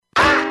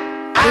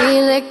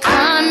Feel it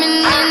coming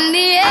in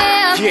the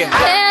air.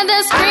 Hear the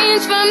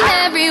screams from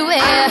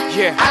everywhere.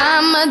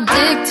 I'm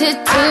addicted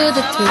to the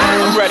thrill.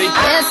 I'm ready.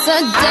 It's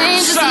a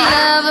dangerous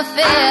love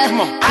affair.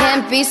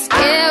 Can't be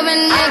scared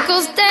when it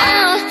goes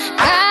down.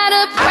 Got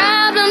a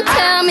problem?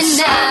 Tell me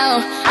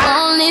now.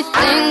 Only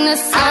thing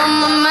that's on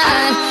my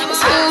mind is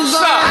who's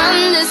gonna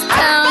run this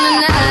town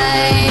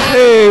tonight.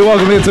 Hey,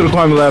 welcome into the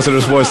Kwamie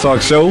Lassiter Sports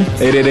Talk Show.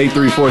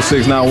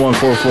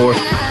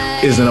 888-346-9144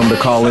 is the number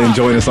to call in.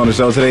 Join us on the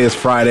show. Today is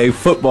Friday,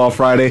 Football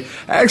Friday.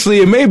 Actually,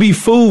 it may be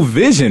Food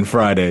Vision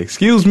Friday.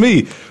 Excuse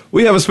me.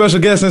 We have a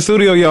special guest in the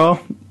studio, y'all.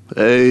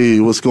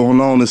 Hey, what's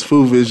going on? It's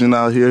Food Vision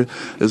out here.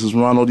 This is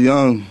Ronald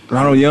Young.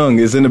 Ronald Young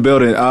is in the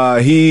building.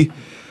 I'm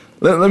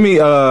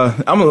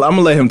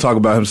gonna let him talk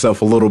about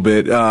himself a little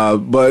bit.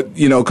 But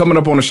you know, coming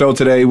up on the show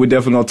today, we're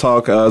definitely gonna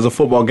talk. It was a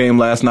football game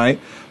last night.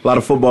 A lot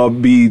of football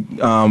be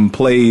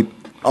played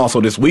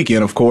also this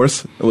weekend, of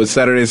course, with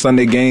Saturday and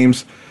Sunday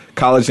games,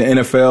 college and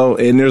NFL,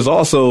 and there's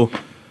also,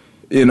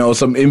 you know,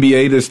 some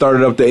NBA that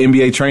started up the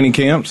NBA training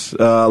camps.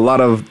 A lot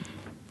of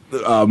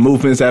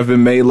movements have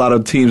been made. A lot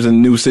of teams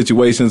in new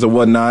situations and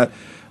whatnot.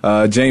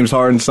 James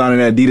Harden signing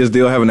an Adidas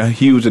deal, having a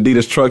huge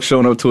Adidas truck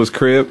showing up to his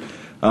crib.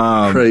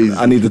 Crazy.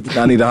 I need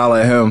to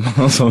holler at him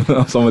on some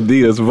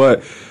Adidas,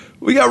 but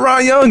we got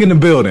Ron Young in the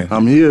building.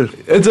 I'm here.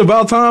 It's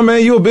about time,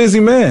 man. You're a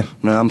busy man.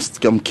 Man,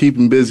 I'm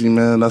keeping busy,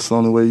 man. That's the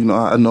only way, you know,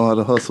 I know how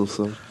to hustle.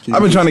 So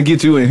I've been trying to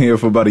get you in here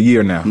for about a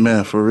year now.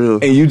 Man, for real.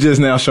 And you just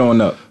now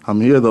showing up.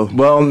 I'm here, though.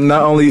 Well,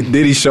 not only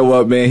did he show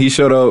up, man, he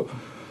showed up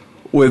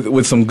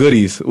with some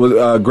goodies, with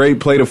a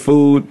great plate of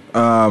food,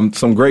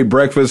 some great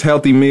breakfast,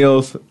 healthy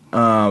meals.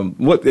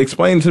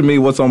 Explain to me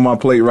what's on my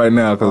plate right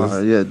now,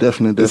 because yeah,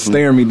 definitely. It's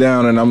staring me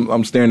down, and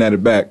I'm staring at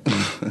it back.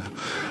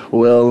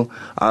 Well,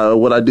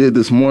 what I did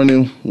this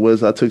morning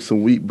was I took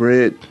some wheat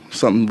bread,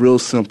 something real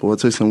simple. I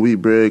took some wheat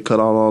bread, cut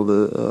out all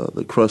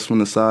the crust from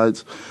the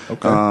sides.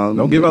 Okay.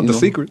 Don't give out the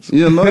secrets.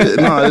 Yeah, no,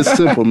 it's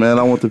simple, man.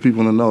 I want the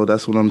people to know.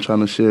 That's what I'm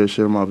trying to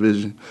share my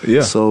vision.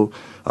 Yeah. So,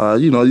 I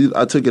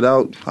took it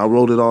out. I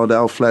rolled it all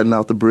out, flattened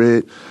out the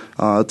bread.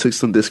 I took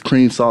this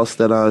cream sauce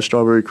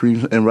strawberry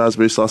cream and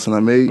raspberry sauce that I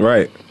made.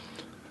 Right.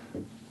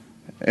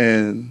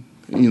 And,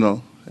 I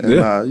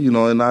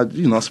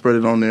spread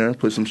it on there,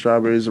 put some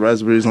strawberries,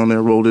 raspberries on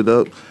there, rolled it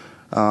up,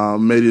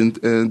 made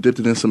it and dipped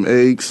it in some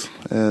eggs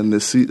and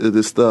this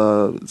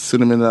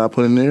cinnamon that I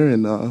put in there,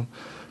 and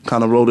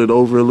kind of rolled it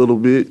over a little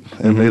bit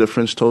and made a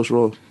French toast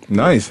roll.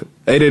 Nice.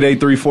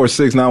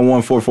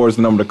 888-346-9144 is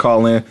the number to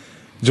call in.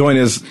 Join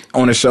us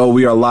on the show.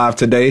 We are live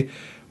today.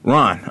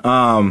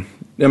 Ron,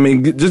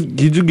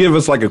 could you give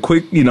us like a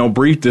quick,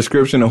 brief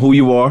description of who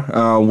you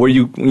are, where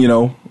you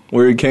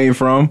came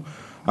from?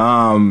 We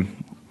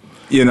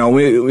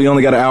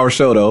only got an hour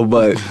show though,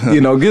 but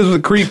give us a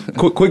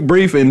quick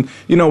brief, and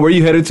where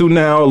you headed to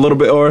now a little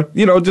bit, or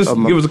just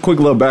give us a quick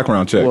little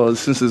background check. Well,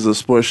 since it's a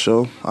sports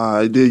show,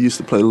 I did used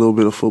to play a little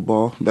bit of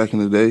football back in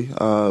the day.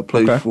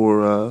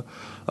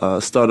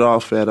 Started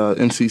off at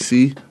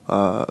MCC,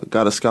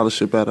 got a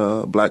scholarship at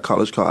a black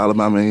college called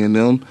Alabama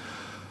A&M.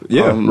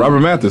 Yeah,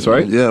 Robert Mathis,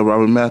 right? Yeah,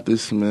 Robert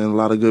Mathis, man. A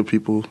lot of good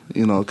people,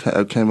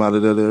 came out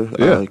of there.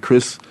 Yeah.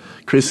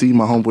 Chrissy,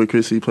 my homeboy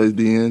Chrissy, plays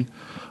DN.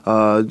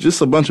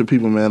 Just a bunch of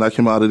people, man. I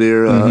came out of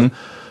there.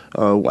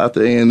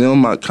 After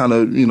A&M, I kind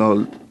of,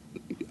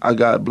 I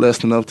got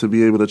blessed enough to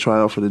be able to try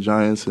out for the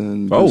Giants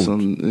and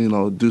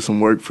do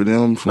some work for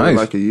them for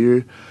like a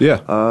year.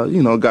 Yeah.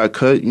 Got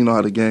cut. You know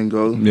how the game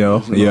goes.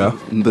 Yeah.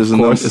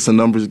 It's a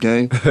numbers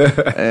game.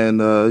 And,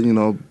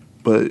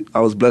 but I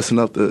was blessed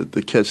enough to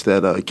catch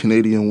that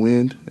Canadian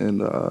wind,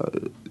 and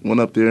went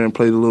up there and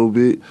played a little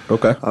bit.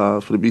 Okay.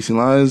 For the BC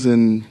Lions,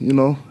 and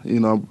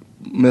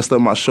messed up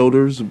my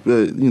shoulders,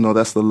 but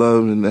that's the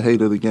love and the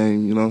hate of the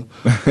game.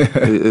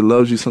 It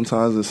loves you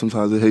sometimes, and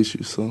sometimes it hates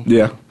you. So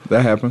yeah,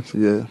 that happens.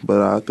 Yeah,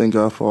 but I thank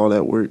God for all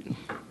that work.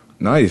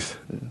 Nice.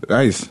 It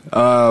was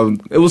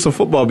some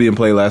football being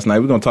played last night.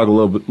 We're gonna talk a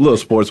little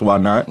sports. Why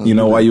not?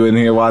 While you in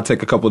here, while I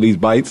take a couple of these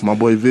bites. My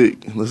boy Vic,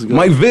 let's go.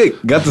 Mike Vic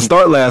got the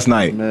start last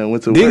night. Man,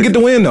 went to didn't get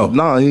the win though.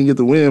 No, he didn't get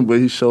the win, but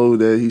he showed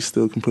that he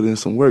still can put in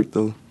some work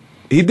though.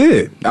 He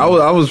did.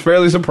 I was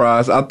fairly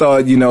surprised. I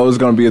thought, it was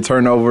going to be a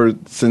turnover,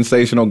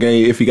 sensational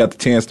game if he got the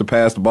chance to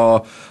pass the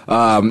ball.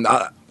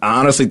 I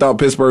honestly thought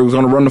Pittsburgh was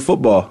going to run the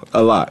football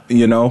a lot,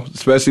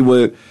 especially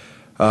with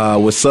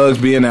Suggs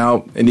being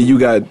out. And then you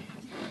got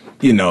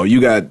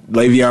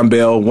Le'Veon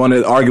Bell, one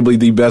of arguably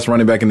the best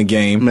running back in the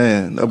game.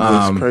 Man, that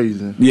boy's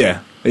crazy. Yeah,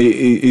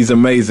 he's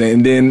amazing.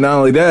 And then not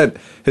only that,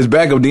 his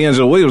backup,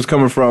 D'Angelo Williams,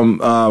 coming from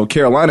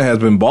Carolina, has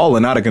been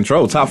balling out of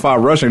control. Top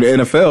 5 rusher in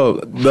the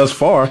NFL thus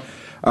far.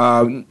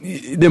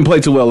 He didn't play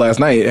too well last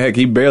night. Heck,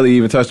 he barely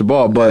even touched the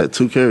ball. But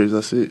 2 carries,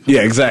 that's it.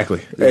 Yeah,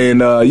 exactly. And,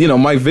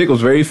 Mike Vick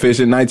was very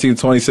efficient,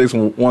 19-26,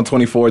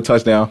 124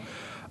 touchdown.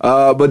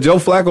 But Joe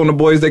Flacco and the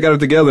boys, they got it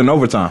together in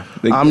overtime.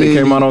 They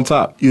came out on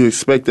top. You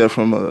expect that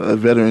from a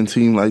veteran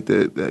team like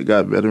that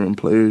got veteran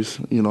players.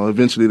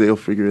 Eventually they'll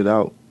figure it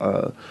out.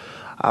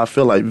 I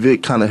feel like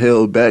Vic kind of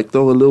held back,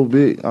 though, a little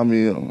bit.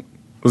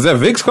 Was that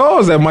Vic's call or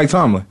was that Mike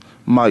Tomlin?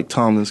 Mike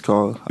Tomlin's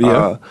call.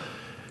 Yeah.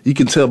 you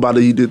can tell by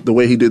the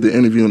way he did the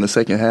interview in the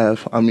second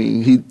half. I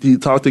mean, he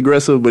talked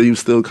aggressive, but he was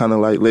still kind of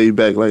like laid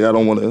back. Like, I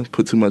don't want to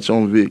put too much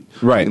on Vic.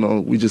 Right. You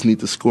know, we just need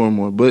to score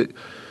more. But,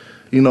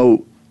 you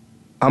know,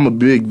 I'm a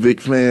big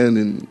Vic fan,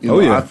 and you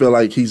know, I feel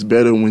like he's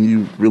better when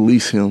you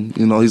release him.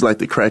 You know, he's like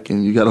the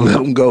Kraken. You got to let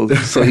him go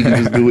so he can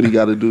just do what he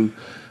got to do.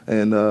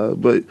 And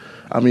but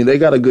I mean, they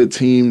got a good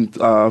team.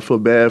 I feel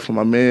bad for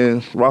my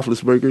man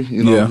Roethlisberger.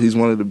 You know, he's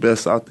one of the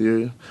best out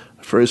there.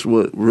 First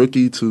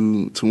rookie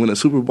to win a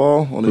Super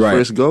Bowl on his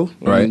first go.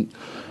 Right.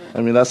 I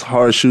mean, that's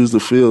hard shoes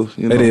to fill.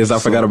 You know? It is. I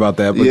forgot about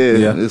that. But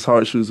yeah, it's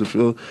hard shoes to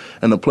fill.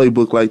 And a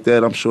playbook like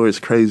that, I'm sure it's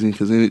crazy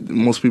because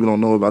most people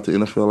don't know about the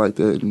NFL like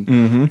that.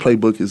 And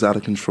playbook is out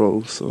of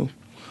control. So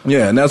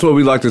yeah, and that's what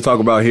we like to talk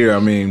about here. I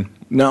mean,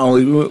 not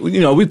only, you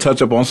know, we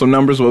touch up on some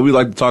numbers, but we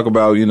like to talk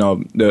about, you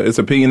know, it's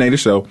an opinionated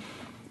show.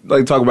 We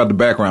like to talk about the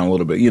background a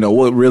little bit. You know,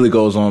 what really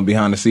goes on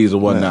behind the scenes or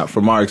whatnot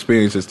from our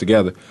experiences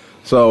together.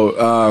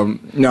 So,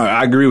 no,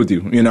 I agree with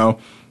you. You know,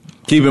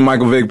 keeping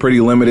Michael Vick pretty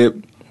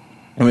limited.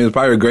 I mean, it's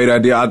probably a great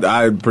idea.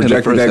 I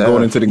projected that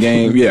going into the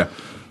game. Yeah.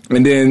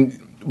 And then,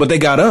 but they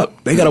got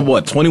up. They got up,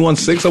 what,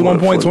 21-6 at one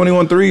point,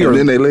 21-3? And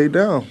then they laid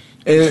down.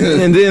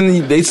 And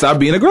then they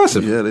stopped being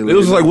aggressive. Yeah, it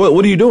was like,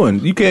 what are you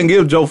doing? You can't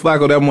give Joe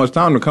Flacco that much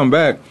time to come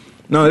back.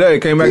 No, they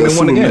came back and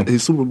won again.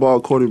 He's Super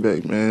Bowl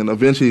quarterback, man.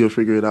 Eventually he'll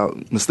figure it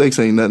out. Mistakes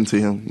ain't nothing to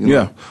him. You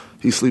know?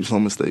 He sleeps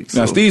on mistakes.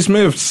 Now, Steve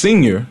Smith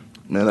Sr.,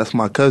 man, that's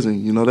my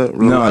cousin. You know that?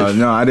 No,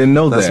 I didn't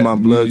know that. That's my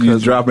blood cousin. You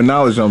dropping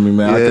knowledge on me,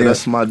 man. Yeah,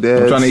 that's my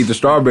dad. I'm trying to eat the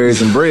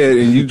strawberries and bread,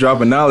 and you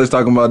dropping knowledge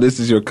talking about this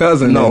is your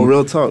cousin. No,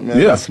 real talk, man.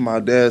 Yeah. That's my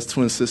dad's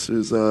twin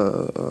sister's,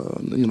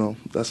 you know,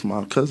 that's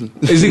my cousin.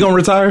 Is he going to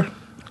retire?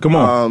 Come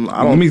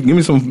on. Give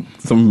me some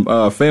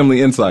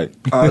family insight.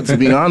 To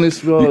be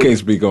honest, bro. You can't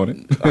speak on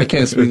it. I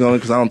can't speak on it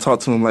because I don't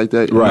talk to him like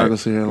that. I'm not going to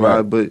sit here and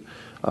lie, but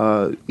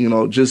you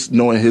know, just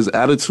knowing his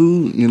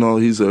attitude, you know,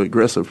 he's an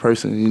aggressive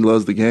person. He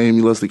loves the game.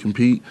 He loves to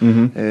compete.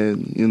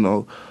 And, you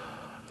know,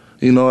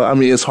 I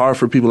mean, it's hard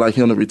for people like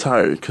him to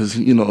retire because,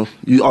 you know,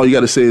 all you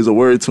got to say is a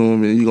word to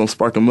him and you're going to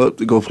spark him up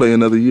to go play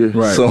another year.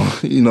 Right. So,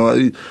 you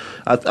know,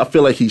 I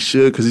feel like he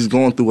should because he's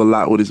going through a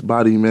lot with his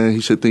body, man.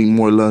 He should think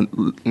more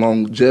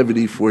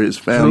longevity for his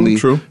family.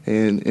 True.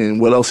 And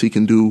what else he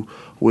can do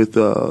with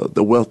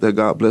the wealth that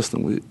God blessed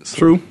him with. So.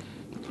 True.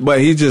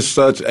 But he's just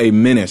such a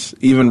menace.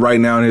 Even right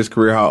now in his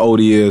career, how old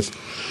he is,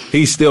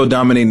 he's still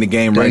dominating the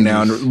game right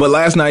now. But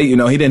last night, you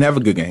know, he didn't have a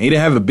good game. He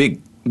didn't have a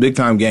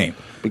big-time game.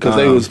 Because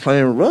they was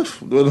playing rough.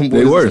 Them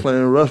boys was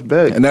playing rough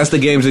back. And that's the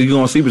games that you're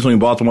going to see between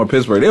Baltimore and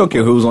Pittsburgh. They don't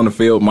care who's on the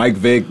field, Mike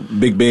Vick,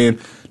 Big Ben.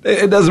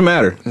 It doesn't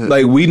matter. Yeah.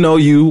 Like, we know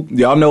you.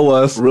 Y'all know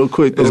us. Real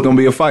quick, though, it's going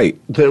to be a fight.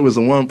 There was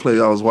one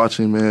play I was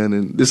watching, man,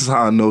 and this is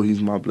how I know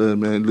he's my blood,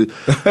 man.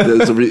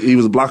 He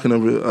was blocking a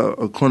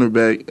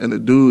cornerback, and the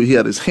dude, he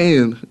had his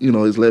hand, you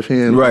know, his left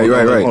hand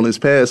on his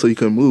pad so he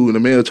couldn't move, and the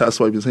man tried to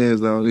swipe his hands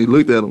down, and he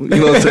looked at him. You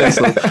know what I'm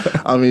saying?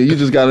 So, I mean, you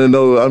just got to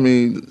know, I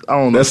mean, I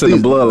don't know. That's in the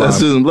bloodline.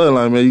 That's in the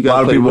bloodline, man. You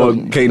got a lot of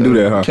people can't do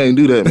that, huh? Can't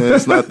do that, man.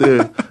 It's not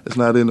there. It's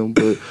not in them.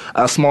 But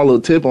a small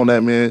little tip on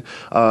that, man.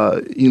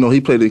 You know,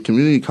 he played at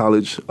community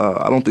college.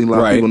 I don't think a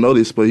lot of people know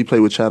this, but he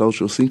played with Chad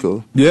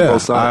Ochocinco. Yeah,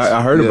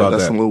 I heard about that.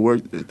 That's some little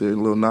work there, a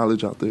little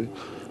knowledge out there.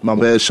 My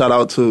bad. Shout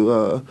out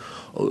to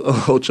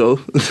Ocho.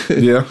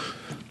 Yeah.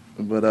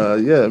 But,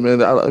 yeah,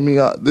 man, I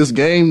mean, this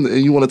game,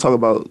 and you want to talk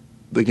about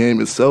the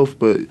game itself,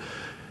 but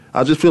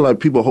I just feel like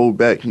people hold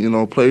back, you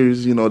know,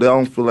 players, you know, they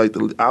don't feel like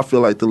I feel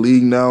like the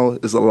league now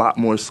is a lot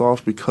more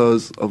soft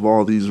because of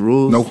all these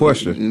rules. No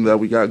question. That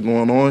we got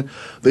going on.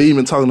 They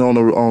even talking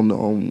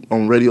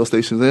on radio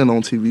stations and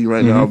on TV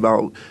right now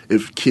about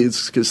if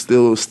kids could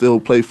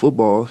still play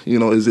football, you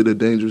know, is it a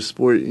dangerous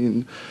sport?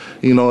 And,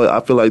 you know, I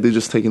feel like they're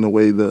just taking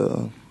away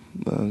the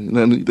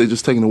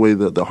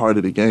heart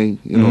of the game.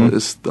 You know,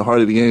 it's the heart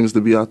of the game is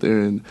to be out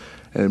there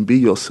and be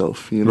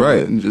yourself, you know,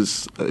 and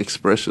just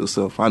express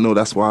yourself. I know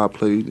that's why I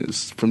play,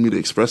 is for me to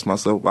express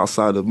myself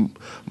outside of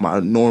my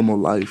normal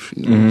life,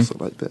 you know,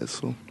 stuff like that.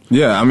 So.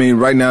 Yeah, I mean,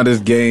 right now the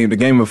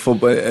game of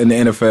football in the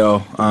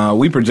NFL,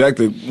 we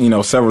projected, you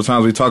know, several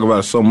times. We talk about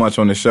it so much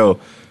on the show.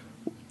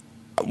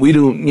 We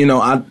do, you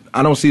know,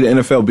 I don't see the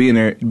NFL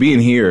being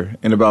here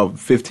in about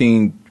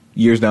 15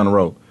 years down the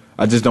road.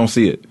 I just don't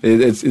see it.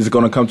 It's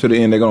going to come to the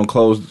end. They're going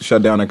to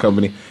shut down that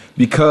company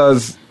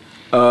because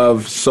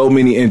of so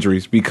many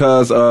injuries,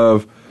 because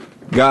of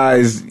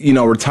guys, you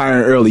know,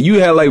 retiring early. You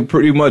had like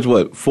pretty much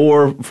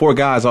four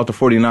guys off the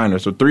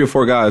 49ers, or 3 or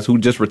 4 guys who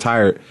just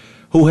retired,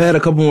 who had a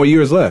couple more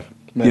years left.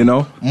 Man, you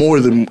know, more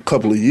than a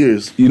couple of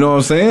years. You know what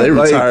I'm saying? They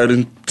retired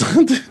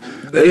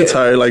they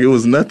retired like it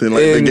was nothing.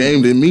 Like the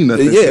game didn't mean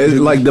nothing. Yeah, it's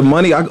like the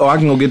money. I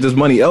can go get this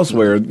money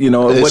elsewhere. You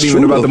know, it wasn't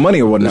even about the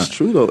money or whatnot. It's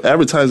true though.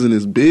 Advertising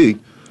is big.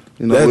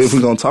 You know, if we're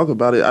going to talk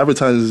about it,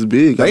 advertising is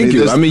big. Thank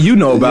you. I mean, you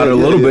know about it a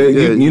little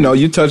bit. You know,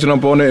 you're touching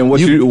up on it and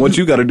what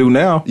you got to do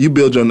now. You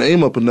build your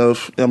name up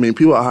enough. I mean,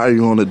 people hire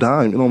you on a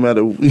dime. It don't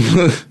matter.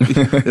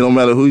 It don't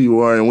matter who you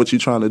are and what you're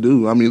trying to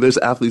do. I mean, there's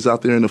athletes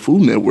out there in the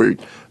Food Network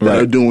that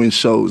are doing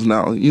shows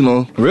now. You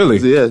know, really?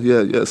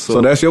 Yeah. So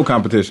that's your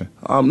competition?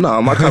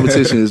 No, my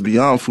competition is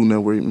beyond Food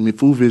Network. I mean,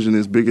 Food Vision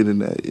is bigger than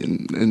that,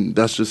 and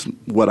that's just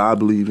what I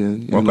believe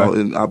in. You know,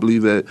 and I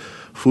believe that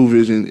Food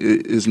Vision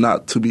is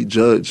not to be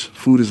judged.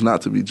 Food is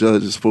not to be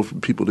judged. It's for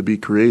people to be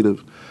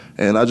creative.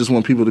 And I just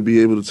want people to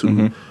be able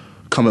to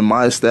come in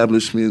my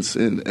establishments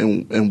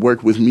and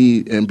work with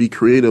me and be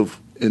creative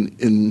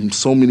in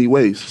so many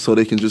ways so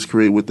they can just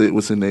create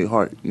what's in their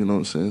heart. You know what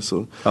I'm saying?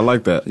 So I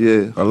like that.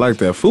 Yeah. I like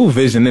that. Food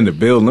Vision in the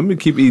building. Let me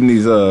keep eating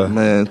these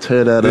man,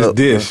 tear that this up.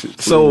 Dish. Man.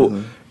 So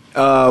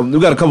we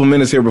got a couple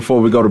minutes here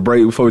before we go to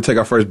break, before we take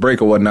our first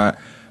break or whatnot.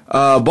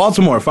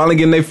 Baltimore finally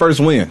getting their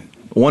first win.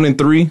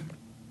 1-3.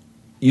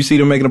 You see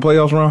them making the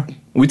playoffs, Ron?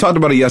 We talked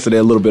about it yesterday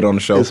a little bit on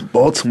the show. It's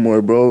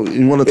Baltimore, bro.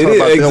 You want to talk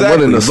about them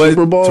winning the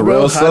Super Bowl,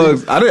 bro?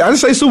 I didn't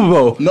say Super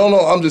Bowl. No,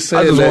 I'm just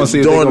saying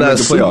during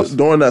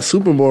that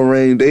Super Bowl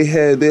reign, they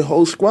had their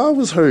whole squad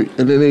was hurt,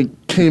 and then they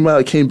came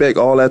back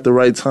all at the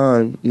right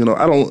time. You know,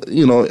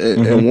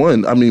 and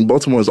won. I mean,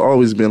 Baltimore has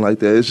always been like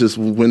that. It's just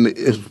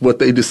it's what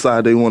they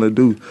decide they want to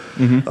do.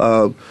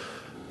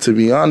 To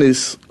be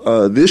honest,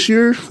 this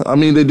year, I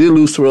mean, they did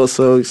lose Terrell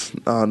Suggs.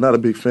 Not a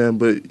big fan,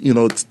 but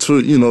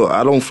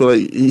I don't feel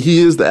like he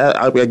is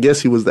I guess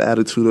he was the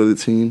attitude of the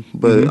team,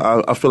 but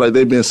I feel like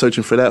they've been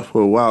searching for that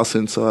for a while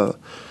since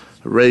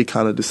Ray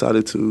kind of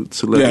decided to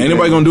let. Yeah,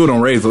 anybody gonna do it on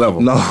Ray's level?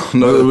 No,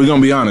 we're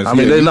gonna be honest. I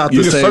mean, they're not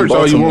the same. You can search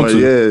all you want to.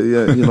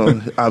 Yeah. You know,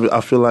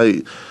 I feel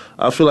like.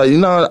 You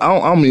know,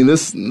 I mean,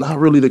 this not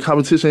really the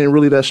competition ain't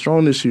really that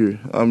strong this year.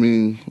 I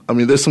mean,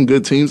 there's some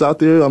good teams out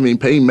there. I mean,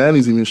 Peyton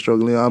Manning's even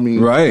struggling. I mean,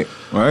 right.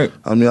 I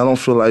mean, I don't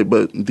feel like,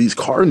 but these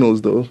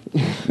Cardinals though.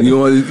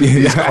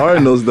 These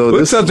Cardinals though.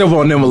 We'll touch up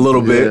on them a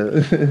little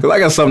bit. Cause I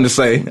got something to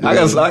say. I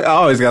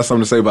always got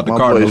something to say about the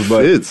Cardinals.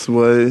 Boy Fitz,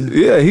 boy.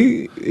 Yeah,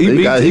 he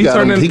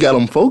got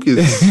them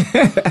focused.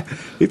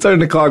 He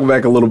turned the clock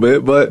back a little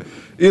bit, but.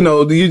 You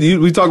know,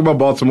 we talk about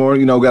Baltimore.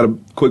 You know, got a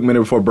quick minute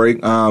before break.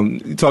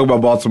 You talk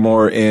about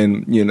Baltimore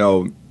and, you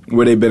know,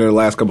 where they've been in the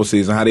last couple of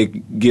seasons, how they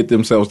get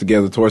themselves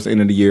together towards the end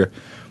of the year.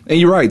 And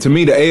you're right. To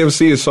me, the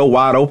AFC is so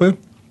wide open.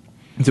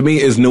 To me,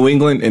 it's New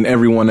England and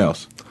everyone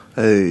else.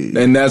 Hey.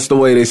 And that's the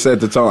way they set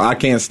the tone. I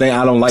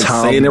don't like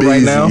saying it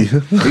right now.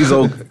 He's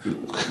okay.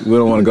 We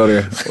don't want to go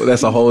there.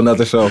 That's a whole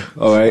nother show.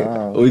 All right.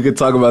 Wow. We could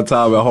talk about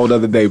Tom a whole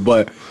nother day.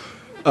 But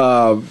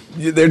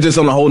they're just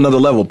on a whole nother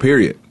level,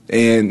 period.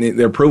 And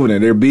they're proving it.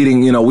 They're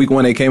beating, you know, week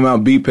 1 they came out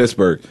and beat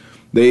Pittsburgh.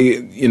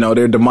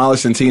 They're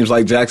demolishing teams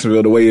like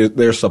Jacksonville the way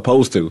they're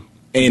supposed to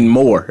and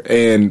more.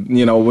 And,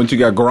 you know, once you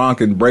got Gronk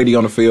and Brady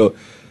on the field,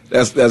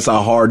 that's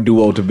a hard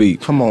duo to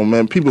beat. Come on,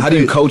 man. How do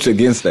you coach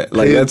against that?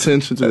 Pay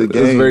attention to the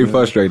game. It's very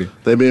frustrating.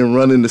 They've been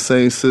running the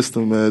same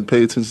system, man.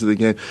 Pay attention to the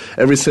game.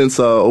 Ever since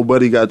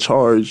Obuddy got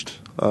charged,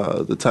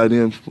 the tight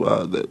end,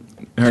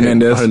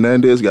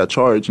 Hernandez got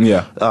charged.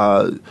 Yeah.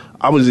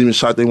 I was even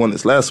shocked they won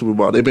this last Super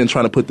Bowl. They've been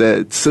trying to put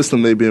that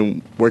system they've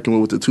been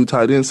working with the 2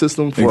 tight end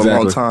system for a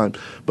long time.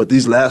 But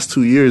these last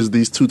 2 years,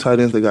 these 2 tight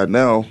ends they got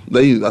now,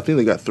 I think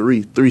they got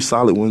three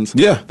solid ones.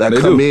 Yeah, that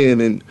come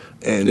in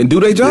and do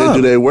their job,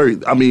 do their work.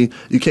 I mean,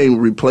 you can't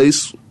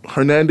replace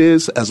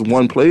Hernandez as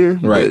one player.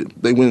 Right.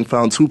 They went and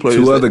found 2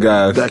 players, 2 other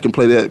guys that can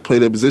play that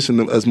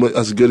position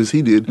as good as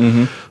he did.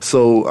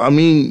 So I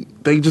mean,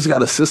 they just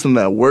got a system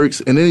that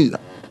works, and then.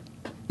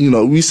 You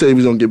know, we say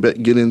we don't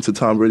get into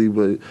Tom Brady,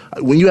 but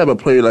when you have a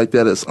player like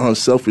that that's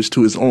unselfish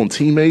to his own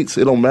teammates,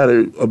 it don't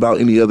matter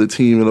about any other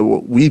team and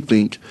what we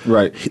think.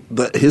 Right.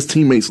 His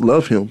teammates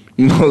love him.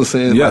 You know what I'm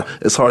saying? Yeah. Like,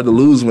 it's hard to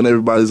lose when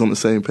everybody's on the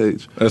same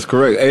page. That's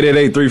correct.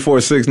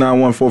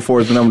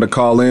 888-346-9144 is the number to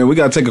call in. We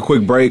got to take a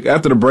quick break.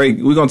 After the break,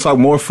 we're going to talk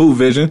more Food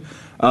Vision.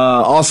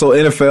 Also,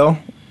 NFL.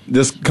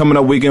 This coming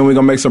up weekend, we're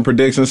going to make some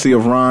predictions, see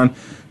if Ron,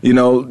 you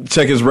know,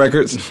 check his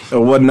records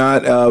or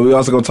whatnot. We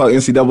also going to talk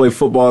NCAA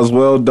football as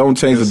well. Don't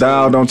change the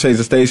dial. Don't change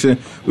the station.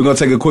 We're going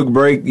to take a quick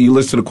break. You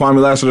listen to the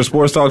Kwamie Lassiter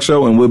Sports Talk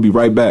Show, and we'll be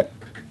right back.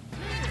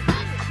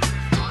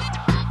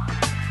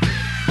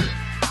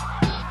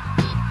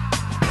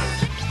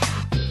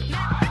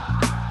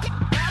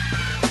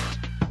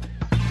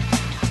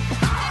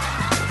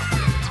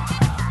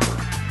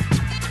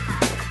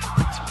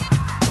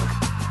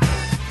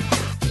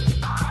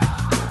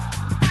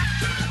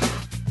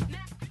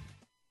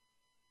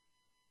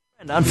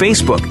 On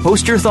Facebook,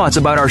 post your thoughts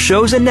about our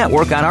shows and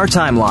network on our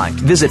timeline.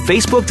 Visit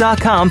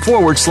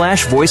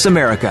facebook.com/Voice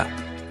America.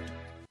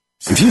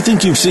 If you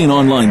think you've seen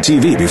online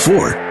TV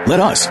before, let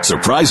us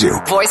surprise you.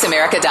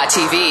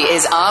 VoiceAmerica.tv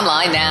is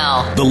online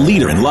now. The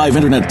leader in live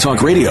internet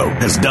talk radio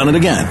has done it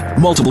again.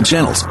 Multiple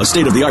channels, a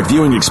state-of-the-art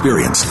viewing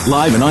experience,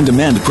 live and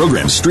on-demand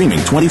programs streaming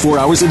 24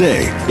 hours a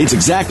day. It's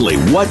exactly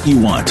what you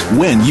want,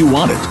 when you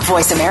want it.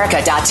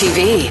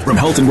 VoiceAmerica.tv. From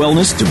health and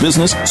wellness to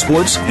business,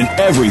 sports, and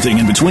everything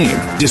in between.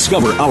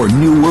 Discover our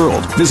new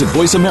world. Visit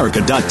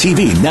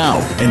VoiceAmerica.tv now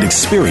and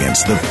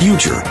experience the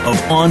future of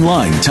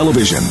online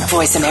television.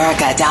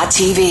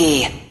 VoiceAmerica.tv.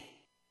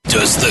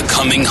 Does the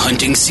coming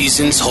hunting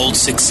seasons hold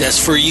success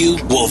for you?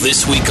 Well,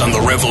 this week on The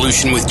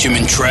Revolution with Jim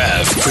and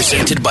Trav,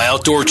 presented by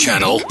Outdoor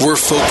Channel, we're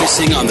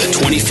focusing on the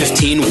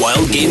 2015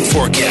 wild game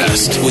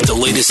forecast with the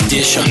latest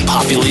dish on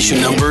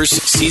population numbers,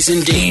 season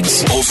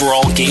dates,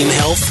 overall game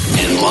health,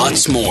 and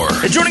lots more.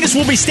 And joining us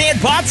will be Stan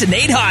Potts and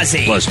Nate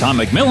Hosey, plus Tom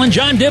McMillan,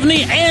 John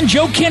Divney, and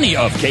Joe Kinney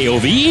of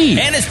KOVE.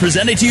 And it's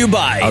presented to you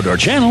by Outdoor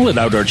Channel at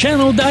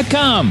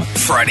OutdoorChannel.com.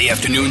 Friday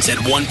afternoons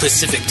at 1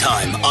 Pacific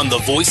Time on the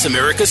Voice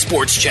America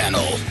Sports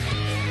Channel.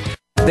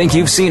 Think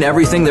you've seen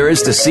everything there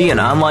is to see in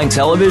online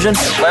television?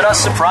 Let us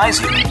surprise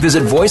you.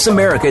 Visit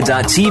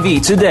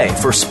VoiceAmerica.tv today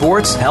for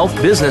sports, health,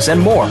 business, and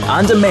more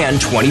on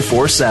demand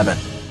 24/7.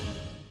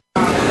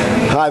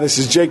 Hi, this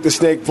is Jake the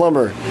Snake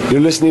Plumber. You're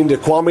listening to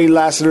Kwamie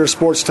Lassiter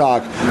Sports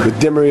Talk with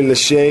Demery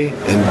Lachey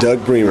and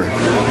Doug Bremer.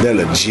 They're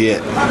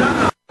legit.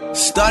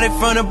 Started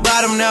from the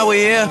bottom, now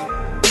we're here.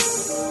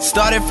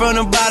 Started from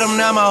the bottom,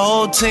 now my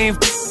whole team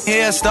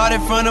here. Started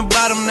from the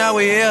bottom, now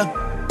we're here.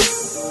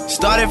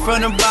 Started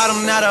from the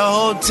bottom, now the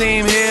whole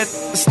team here.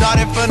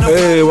 Started from the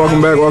Hey,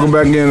 welcome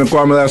back again to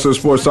Kwamie Lassiter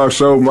Sports Talk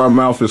Show. My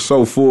mouth is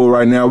so full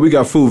right now. We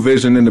got Food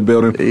Vision in the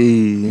building.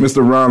 Hey.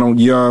 Mr. Ronald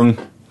Young,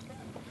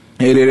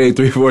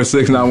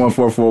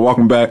 888-346-9144.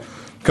 Welcome back.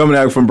 Coming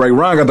out from break.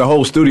 Ron got the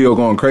whole studio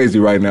going crazy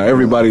right now.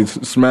 Everybody's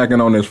smacking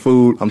on this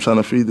food. I'm trying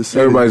to feed the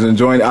city. Everybody's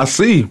enjoying it. I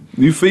see.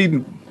 You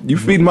feed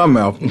my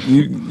mouth.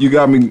 You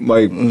got me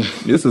like,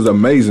 this is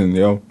amazing,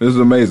 yo. This is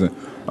amazing.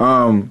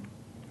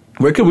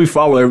 Where can we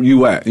follow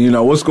you at? You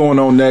know, what's going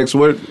on next?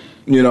 What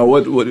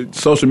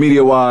social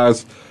media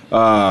wise,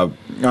 I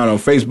don't know,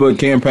 Facebook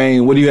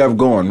campaign, what do you have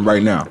going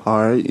right now?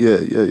 All right,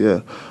 yeah.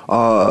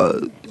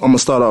 I'm going to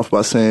start off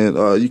by saying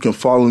you can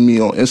follow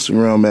me on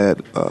Instagram at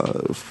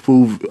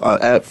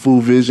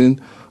foodvision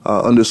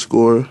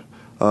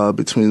 _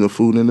 between the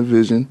food and the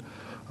vision,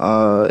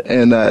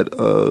 and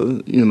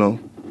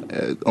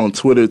on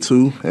Twitter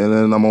too, and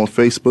then I'm on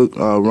Facebook,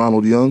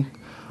 Ronald Young.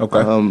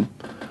 Okay.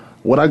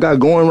 What I got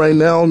going right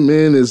now,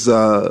 man, is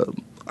I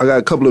got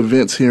a couple of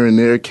events here and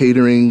there,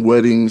 catering,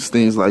 weddings,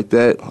 things like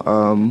that.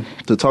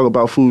 To talk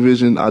about Food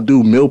Vision, I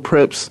do meal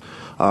preps.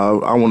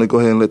 I want to go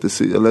ahead and let the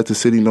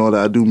city know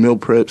that I do meal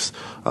preps,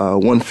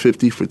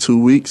 $150 for 2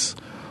 weeks.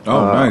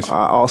 Oh, nice.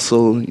 I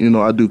also,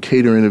 I do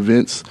catering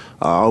events.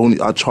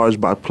 I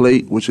charge by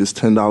plate, which is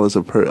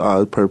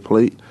 $10 per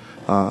plate.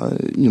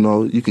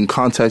 You can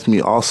contact me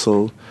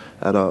also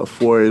at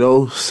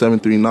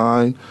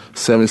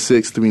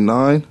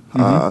 480-739-7639.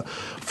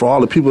 For all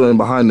the people that are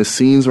behind the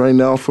scenes right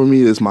now for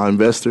me is my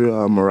investor,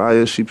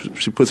 Mariah. She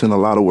puts in a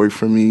lot of work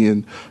for me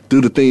and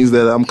do the things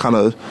that I'm kind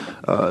of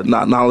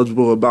not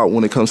knowledgeable about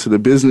when it comes to the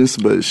business,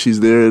 but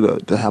she's there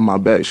to have my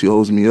back. She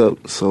holds me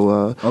up.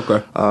 So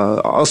okay.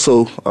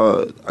 Also,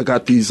 I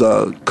got these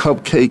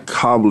cupcake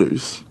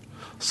cobblers.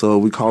 So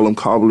we call them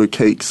cobbler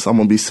cakes. I'm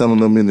going to be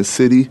selling them in the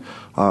city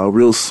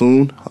real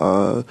soon.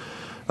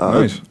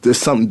 Nice. There's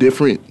something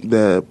different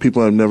that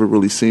people have never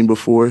really seen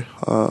before.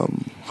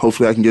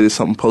 Hopefully I can get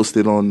something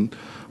posted on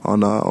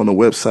the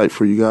website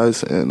for you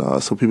guys, and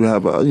so people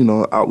have a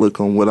outlook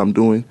on what I'm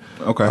doing.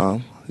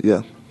 Okay.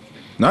 Yeah.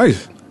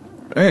 Nice.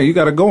 Hey, you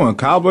got it going.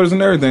 Cobblers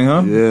and everything,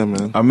 huh? Yeah,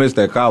 man. I missed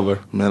that cobbler.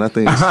 Man, I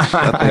think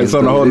it's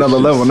on a whole nother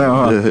level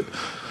now, huh? Yeah.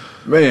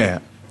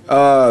 Man.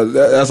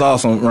 That's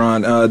awesome,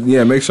 Ron.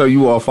 Yeah, make sure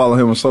you all follow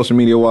him on social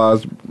media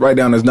wise. Write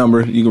down his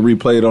number. You can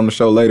replay it on the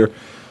show later.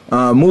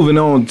 Moving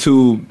on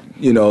to,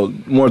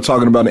 more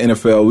talking about the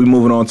NFL. We're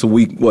moving on to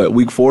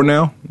week 4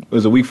 now?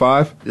 Is it week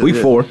 5? Yeah, week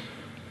 4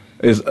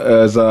 is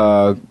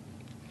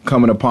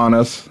coming upon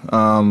us.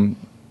 Some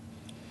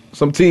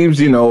teams,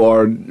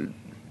 are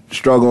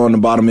struggling on the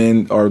bottom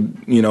end or,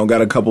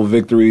 got a couple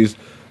victories.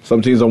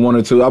 Some teams are 1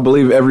 or 2. I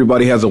believe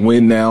everybody has a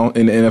win now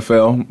in the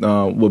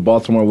NFL, with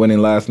Baltimore winning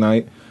last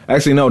night.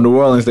 Actually, no, New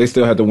Orleans, they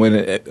still have to win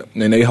it,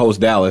 and they host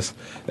Dallas.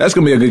 That's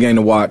going to be a good game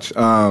to watch.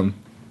 A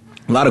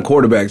lot of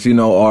quarterbacks,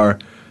 are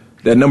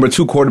that number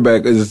 2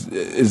 quarterback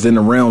is in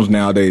the realms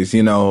nowadays.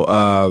 Josh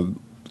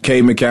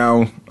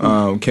McCown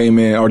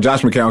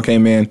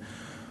came in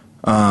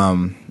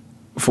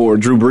for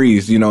Drew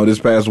Brees, this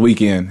past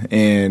weekend,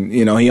 and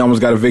he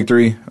almost got the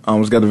victory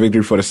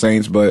for the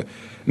Saints, but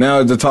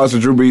now the talks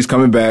of Drew Brees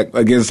coming back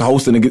against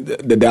hosting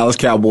the Dallas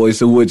Cowboys,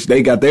 to which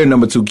they got their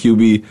number 2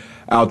 QB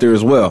out there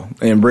as well,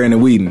 and Brandon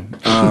Weeden.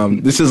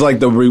 This is like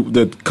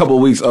the couple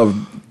of weeks of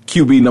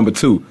QB number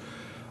 2.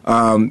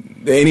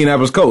 The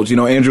Indianapolis coach,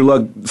 Andrew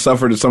Luck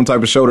suffered some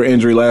type of shoulder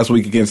injury last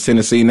week against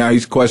Tennessee. Now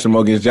he's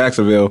questionable against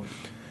Jacksonville.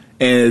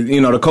 And,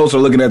 the Colts are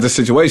looking at the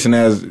situation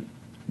as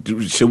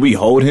should we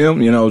hold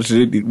him? You know,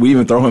 should we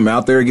even throw him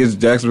out there against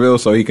Jacksonville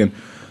so he can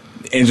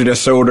injure that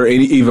shoulder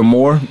even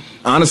more?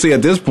 Honestly,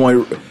 at this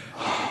point,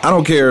 I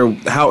don't care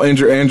how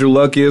injured Andrew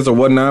Luck is or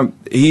whatnot.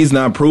 He's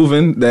not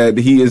proven that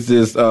he is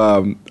this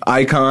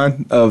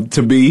icon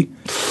to be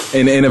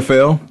in the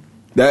NFL.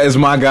 That is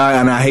my guy,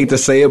 and I hate to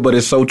say it, but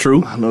it's so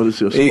true. I know this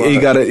is your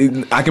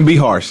spot. I can be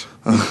harsh.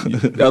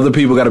 Other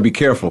people got to be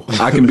careful.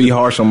 I can be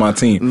harsh on my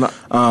team.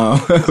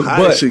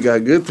 I actually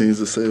got good things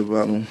to say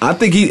about him. I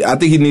think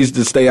he needs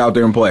to stay out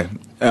there and play.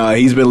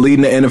 He's been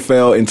leading the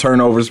NFL in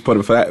turnovers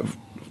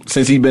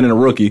since he's been in a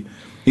rookie.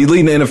 He's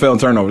leading the NFL in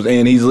turnovers,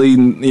 and he's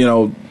leading. You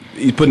know,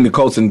 he's putting the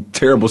Colts in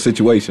terrible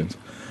situations,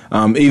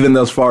 even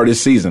thus far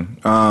this season.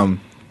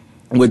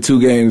 With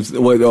 2 games,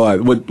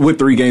 with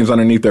 3 games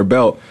underneath their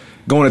belt.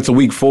 Going into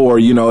week 4,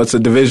 you know, it's a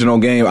divisional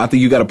game. I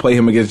think you got to play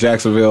him against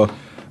Jacksonville,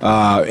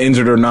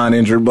 injured or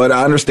non-injured. But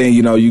I understand,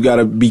 you know, you got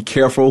to be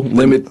careful,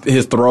 limit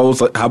his throws.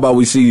 How about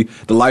we see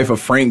the life of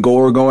Frank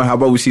Gore going? How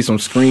about we see some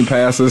screen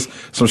passes,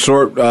 some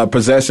short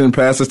possession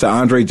passes to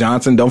Andre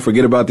Johnson? Don't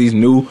forget about these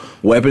new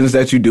weapons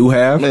that you do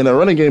have. Man, the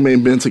running game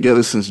ain't been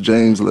together since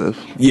James left.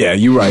 Yeah,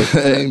 you're right.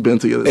 It ain't been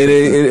together.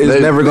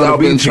 It's never going to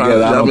be together.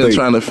 Y'all been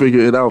trying to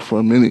figure it out for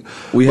a minute.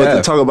 But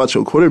to talk about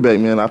your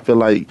quarterback, man, I feel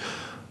like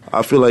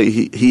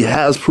he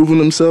has proven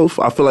himself.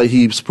 I feel like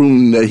he's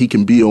proven that he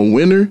can be a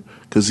winner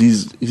because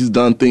he's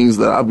done things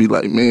that I'd be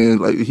like, man,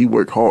 like he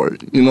worked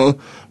hard, you know.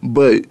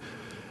 But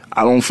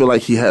I don't feel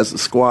like he has a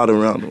squad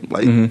around him.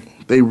 Like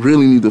they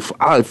really need to.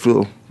 I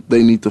feel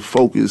they need to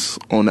focus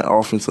on that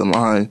offensive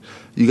line.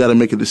 You got to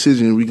make a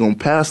decision. Are we gonna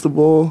pass the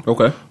ball?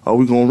 Okay. Or are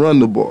we gonna run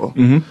the ball?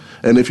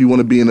 And if you want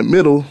to be in the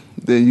middle,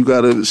 then you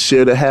got to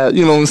share the hat.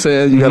 You know what I'm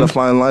saying? You got to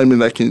find linemen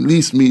that can at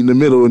least meet in the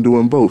middle and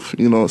doing both.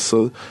 You know,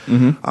 so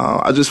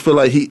I just feel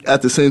like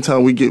at the same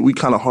time we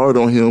kind of hard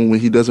on him when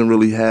he doesn't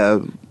really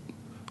have.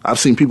 I've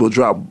seen people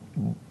drop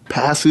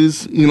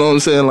passes. You know what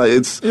I'm saying? Like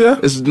it's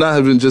not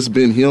even just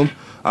been him.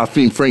 I've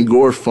seen Frank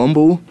Gore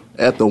fumble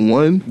at the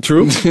 1.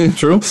 True.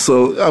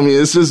 So I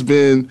mean, it's just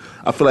been.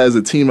 I feel like as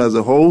a team as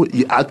a whole,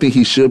 I think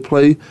he should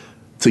play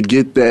to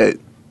get that.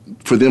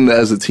 For them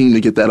as a team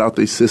to get that out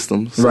their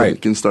system so they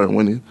can start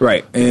winning.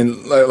 Right.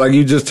 And like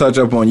you just touched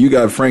up on, you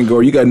got Frank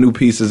Gore, you got new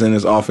pieces in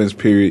this offense,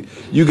 period.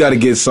 You got to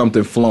get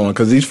something flowing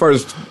because these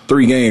first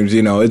 3 games,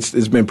 you know,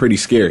 it's been pretty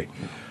scary.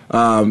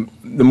 The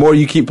more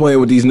you keep playing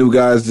with these new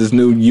guys, this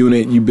new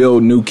unit, you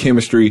build new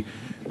chemistry,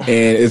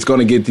 and it's going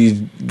to get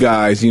these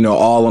guys, you know,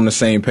 all on the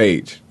same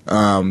page.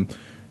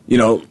 You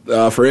know,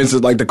 for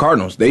instance, like the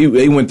Cardinals,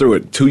 they went through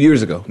it 2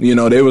 years ago. You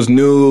know, they was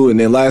new, and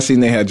then last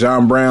season they had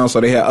John Brown, so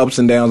they had ups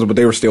and downs, but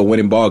they were still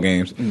winning ball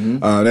games.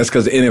 That's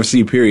because the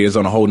NFC period is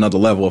on a whole nother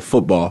level of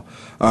football.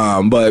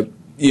 But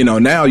you know,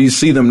 now you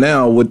see them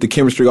now with the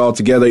chemistry all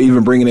together.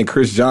 Even bringing in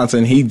Chris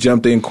Johnson, he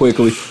jumped in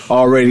quickly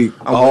already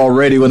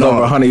with over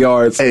 100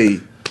 yards.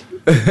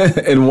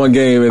 In one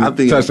game and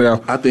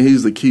touchdown. I think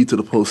he's the key to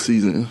the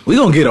postseason. We're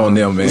going to get on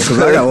them, man, because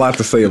I got a lot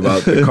to say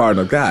about the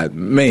Cardinals. God,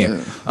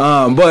 man.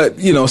 But,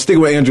 you know, sticking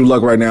with Andrew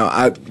Luck right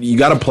now, you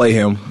got to play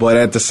him, but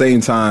at the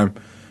same time,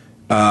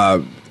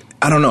 I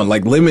don't know,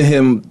 like limit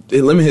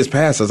his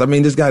passes. I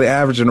mean, this guy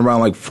averaging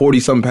around like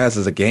 40-something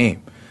passes a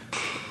game.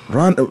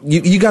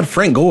 You got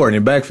Frank Gore in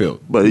your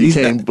backfield. But he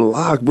can't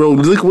block, bro.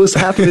 Look what's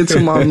happening to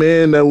my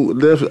man that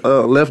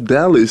left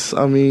Dallas.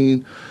 I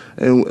mean,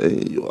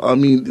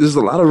 there's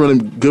a lot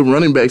of good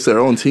running backs that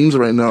are on teams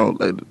right now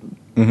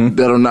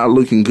that are not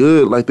looking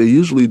good like they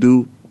usually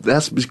do.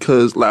 That's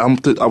because, like I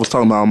was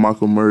talking about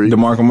DeMarco Murray.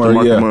 DeMarco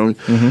Murray.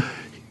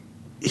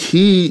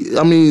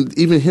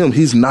 Even him,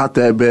 he's not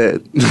that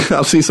bad.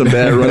 I've seen some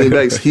bad running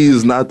backs. He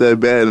is not that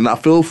bad, and I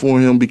feel for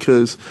him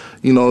because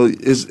you know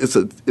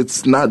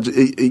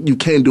you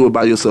can't do it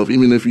by yourself.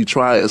 Even if you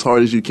try as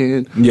hard as you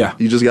can,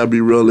 you just got to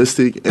be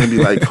realistic and be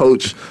like,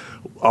 Coach,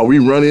 are we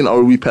running or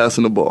are we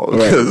passing the ball?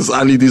 Because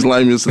I need these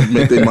linemen to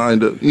make their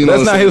mind up. You know,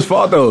 that's not his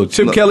fault though.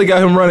 Chip Kelly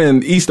got him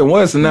running east and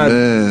west and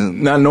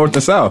not north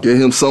and south.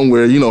 Get him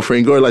somewhere. You know,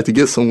 Frank Gore like to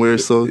get somewhere.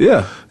 So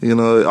you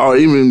know, or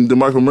even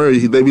DeMarco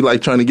Murray, they be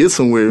like trying to get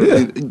somewhere.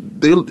 Yeah.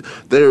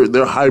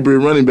 They're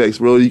hybrid running backs,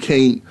 bro. You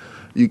can't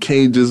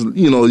just,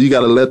 you know, you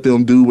got to let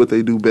them do what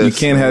they do best. You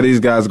can't have these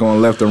guys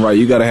going left and right.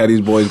 You got to have these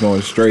boys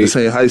going straight. This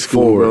ain't high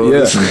school, forward. bro.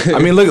 Yeah. I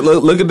mean,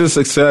 look at the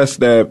success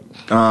that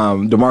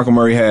DeMarco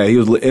Murray had. He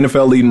was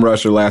NFL leading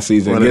rusher last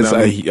season against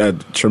a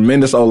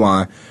tremendous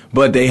O-line,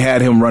 but they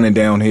had him running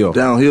downhill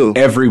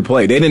every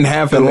play. They didn't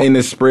have him in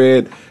the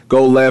spread,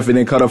 go left and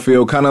then cut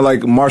upfield, kind of like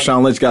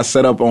Marshawn Lynch got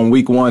set up on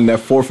week 1, that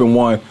 4th and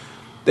 1.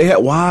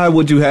 Why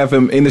would you have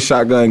him in the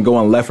shotgun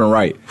going left and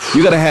right?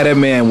 You got to have that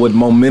man with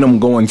momentum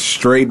going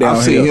straight downhill.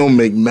 I've seen him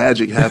make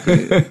magic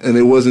happen, and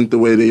it wasn't the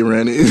way they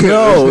ran it.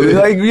 No,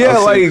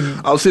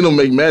 I've seen him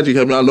make magic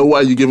happen. I know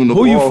why you give him the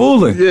ball. Who you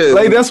fooling? Yeah,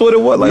 like that's what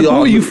it was. Like, who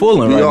are you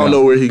fooling right now? We all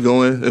know where he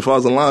going. If I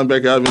was a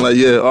linebacker, I'd be like,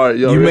 yeah, all right.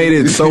 You made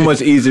it so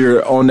much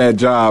easier on that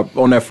job,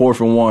 on that 4th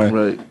and 1.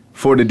 Right.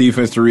 for the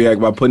defense to react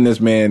by putting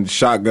this man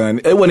shotgun.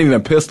 It wasn't even a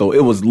pistol.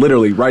 It was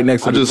literally right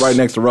next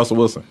to Russell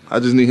Wilson. I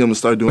just need him to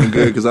start doing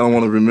good because I don't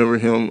want to remember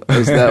him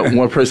as that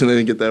one person that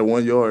didn't get that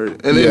 1 yard.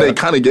 And then they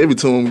kind of gave it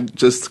to him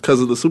just because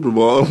of the Super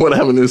Bowl. What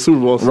happened in the Super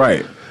Bowl?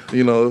 Right.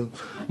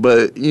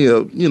 But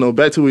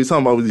back to what you're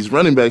talking about with these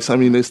running backs. I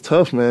mean, it's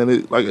tough,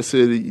 man. Like I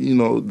said,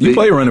 you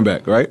play running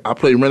back, right? I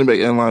play running back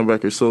and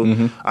linebacker,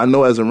 so I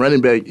know as a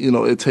running back,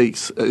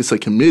 it's a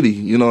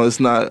committee. It's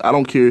not. I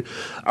don't care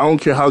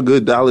how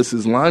good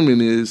Dallas's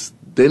lineman is.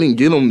 They didn't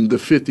get him the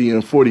 50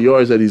 and 40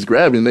 yards that he's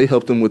grabbing. They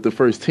helped him with the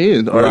first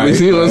 10. Or right,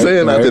 you know what I'm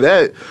saying? Right. After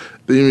that,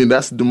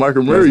 that's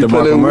DeMarco Murray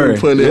putting in work.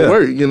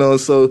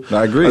 So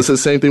I agree. That's the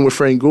same thing with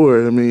Frank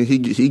Gore. I mean,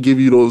 he give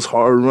you those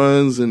hard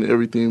runs and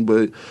everything,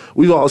 but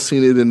we've all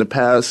seen it in the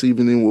past,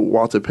 even with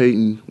Walter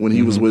Payton when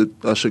he was with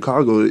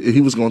Chicago. He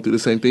was going through the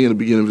same thing in the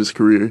beginning of his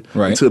career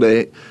until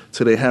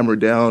they hammered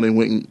down and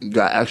went and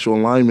got actual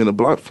linemen to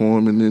block for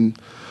him, and then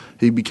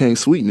he became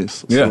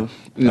sweetness. Yeah,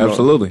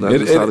 absolutely.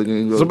 That's how the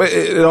game goes. So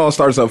it all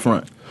starts up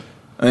front.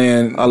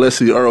 And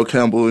unless you Earl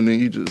Campbell, and then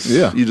you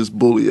just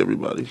bully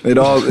everybody.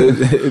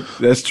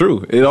 That's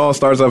true. It all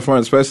starts up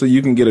front, especially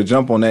you can get a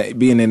jump on that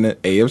being in the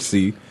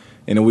AFC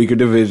in a weaker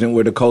division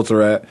where the Colts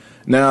are at.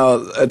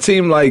 Now, a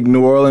team like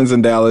New Orleans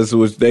and Dallas,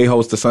 which they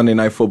host a Sunday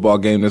night football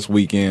game this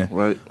weekend.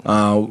 Right.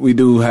 We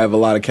do have a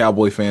lot of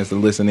Cowboy fans that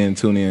listen in and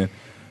tune in.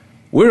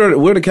 Where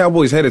are the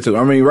Cowboys headed to?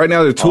 I mean, right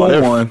now they're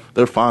 2-1.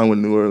 They're fine with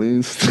New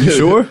Orleans. You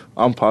sure?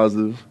 I'm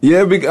positive.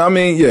 Yeah,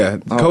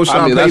 Coach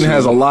Sean Payton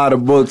has a lot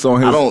of books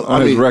on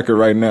his record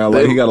right now.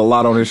 Like he got a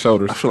lot on his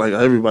shoulders. I feel like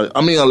everybody.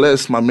 I mean,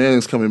 unless my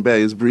man's coming back,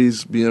 is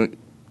Breeze being?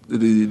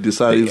 Did he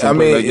decide he's going to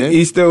play that game?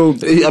 He's still.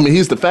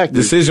 He's the factor.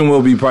 Decision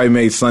will be probably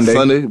made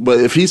Sunday. But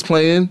if he's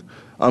playing,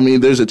 I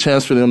mean, there's a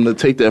chance for them to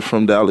take that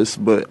from Dallas.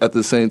 But at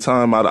the same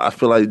time, I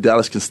feel like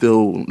Dallas can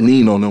still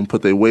lean on them,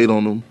 put their weight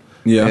on them.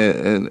 Yeah,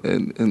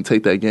 and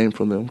take that game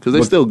from them because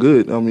they're still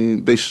good. I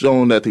mean, they've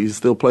shown that they can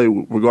still play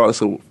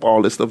regardless of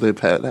all this stuff they've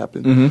had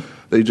happen.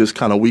 They just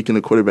kind of weak in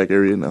the quarterback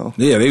area now.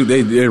 Yeah,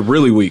 they're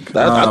really weak.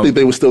 I think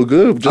they were still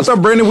good. I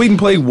thought Brandon Wheaton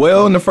played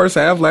well in the first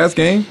half last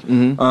game.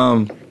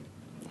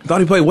 Thought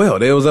he played well.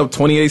 They was up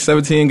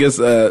 28-17 against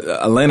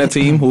Atlanta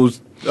team who's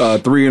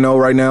 3-0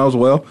 right now as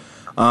well.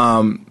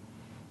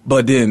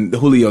 But then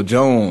Julio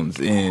Jones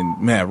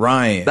and Matt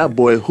Ryan, that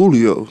boy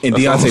Julio, and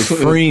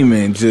Deontay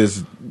Freeman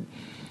just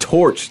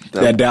torched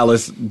that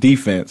Dallas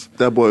defense.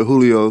 That boy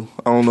Julio,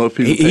 I don't know if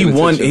he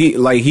won.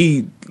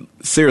 He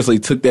seriously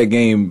took that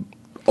game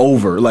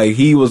over. Like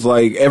he was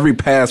like every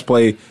pass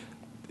play,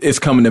 it's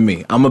coming to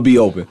me. I'm gonna be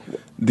open.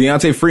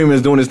 Deontay Freeman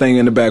is doing his thing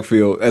in the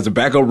backfield as a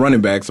backup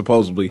running back.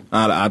 Supposedly,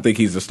 I think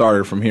he's the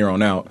starter from here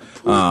on out.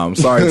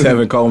 Sorry,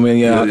 Tevin Coleman.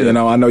 Yeah,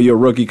 I know you're a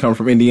rookie, come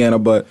from Indiana,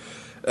 but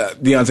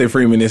Deontay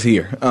Freeman is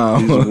here.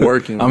 He's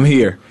working. I'm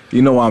here.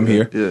 You know I'm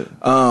here.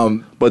 Yeah.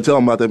 But tell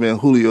him about that man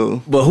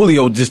Julio. But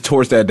Julio just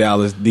torched that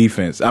Dallas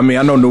defense. I mean,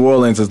 I know New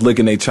Orleans is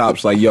licking their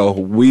chops like,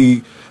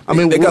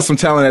 they got some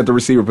talent at the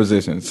receiver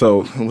position.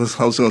 So I was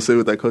going to say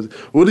with that coach,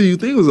 what do you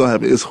think was going to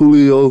happen? It's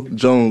Julio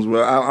Jones.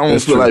 Well, I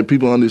don't feel like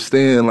people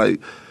understand.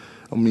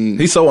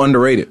 He's so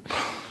underrated.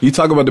 You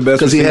talk about the best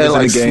because he had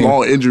in the game.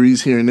 Small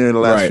injuries here and there in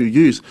the last few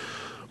years.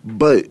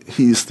 But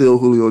he's still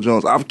Julio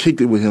Jones. I've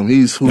kicked it with him.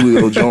 He's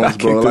Julio Jones,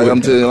 bro. Like I'm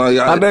telling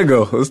you, how'd that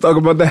go? Let's talk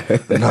about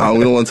that. No,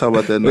 we don't want to talk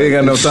about that. We ain't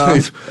got no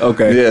time.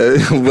 Okay. Yeah,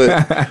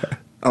 but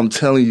I'm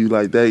telling you,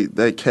 like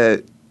that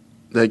cat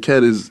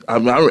is. I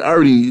mean, I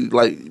already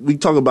we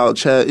talk about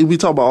Chad. We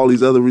talk about all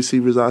these other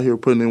receivers out here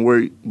putting in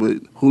work, but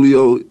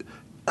Julio,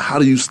 how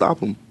do you stop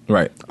him?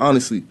 Right.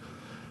 Honestly,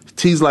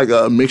 he's like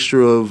a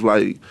mixture of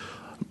like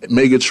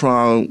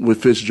Megatron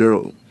with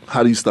Fitzgerald.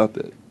 How do you stop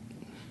that?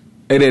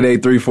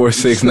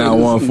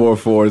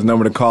 888-346-9144 is the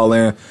number to call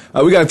in.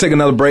 We got to take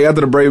another break.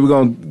 After the break, we're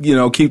going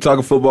to, keep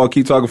talking football,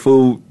 keep talking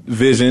food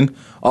vision.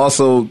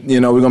 Also, we're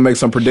going to make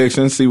some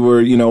predictions, see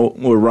where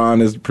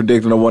Ron is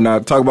predicting or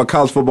whatnot. Talk about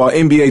college football,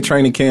 NBA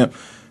training camp.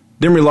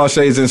 Demery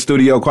Lachey is in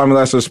studio. Kwamie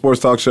Lassiter Sports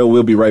Talk Show.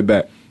 We'll be right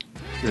back.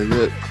 Yeah,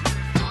 good.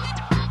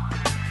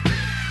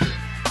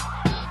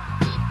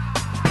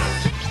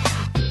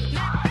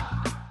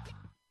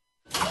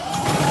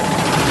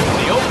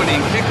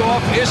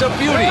 Is a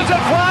beauty. It's a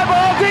fly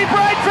ball deep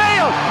right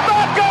field.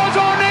 Back goes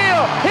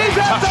O'Neal. He's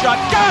at the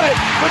shot. Got it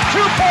with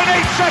 2.8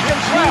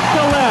 seconds left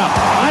to left.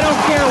 I don't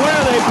care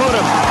where they put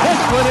him. This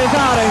one is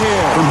out of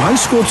here. From high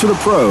school to the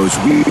pros,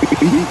 we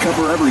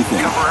cover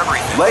everything.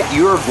 Let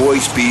your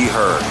voice be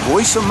heard.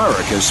 Voice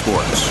America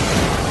Sports.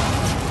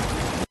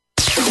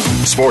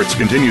 Sports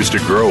continues to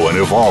grow and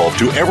evolve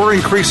to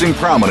ever-increasing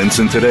prominence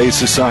in today's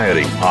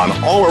society. On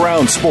All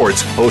Around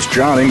Sports, host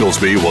John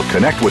Inglesby will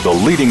connect with the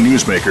leading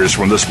newsmakers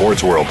from the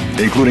sports world,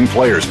 including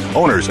players,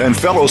 owners, and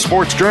fellow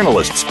sports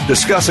journalists,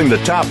 discussing the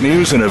top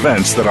news and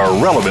events that are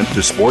relevant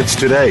to sports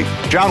today.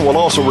 John will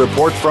also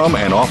report from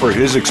and offer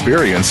his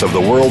experience of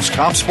the world's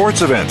top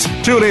sports events.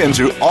 Tune in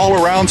to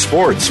All Around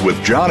Sports with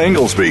John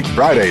Inglesby,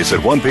 Fridays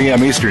at 1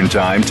 p.m. Eastern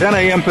Time, 10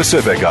 a.m.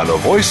 Pacific on the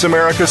Voice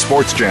America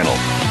Sports Channel.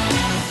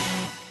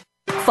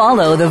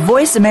 follow the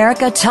Voice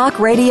America Talk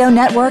Radio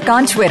Network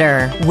on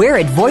Twitter. We're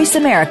at Voice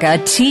America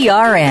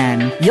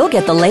TRN. You'll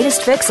get the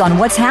latest fix on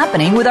what's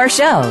happening with our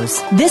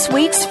shows, this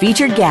week's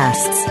featured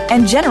guests,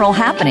 and general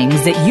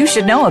happenings that you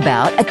should know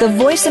about at the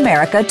Voice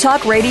America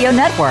Talk Radio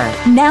Network.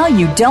 Now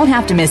you don't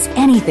have to miss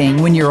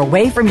anything when you're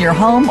away from your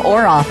home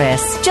or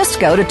office. Just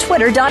go to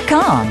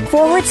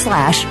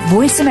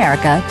twitter.com/Voice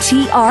America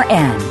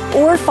TRN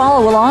or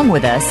follow along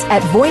with us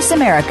at Voice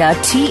America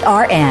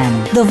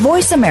TRN, the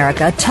Voice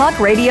America Talk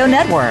Radio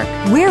Network.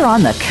 We're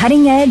on the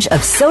cutting edge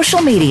of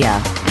social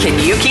media.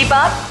 Can you keep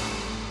up?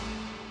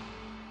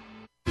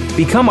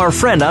 Become our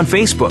friend on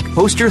Facebook.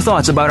 Post your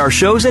thoughts about our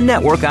shows and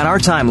network on our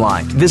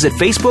timeline. Visit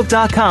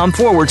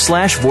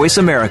Facebook.com/Voice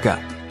America.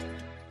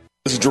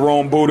 This is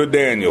Jerome Buddha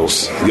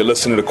Daniels. You're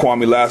listening to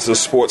Kwamie Lassiter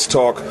Sports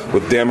Talk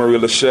with Demarie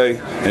Lachey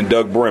and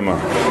Doug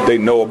Bremer. They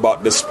know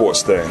about this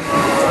sports thing.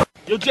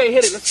 Yo, Jay,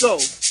 hit it. Let's go.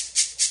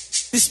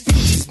 This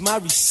speech is my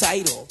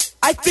recital.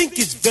 I think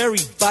it's very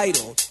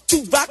vital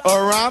to rock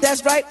around.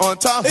 That's right. On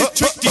time. You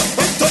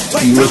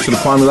listen to the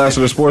Kwamie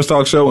Lassiter Sports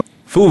Talk Show.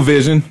 Full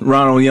Vision.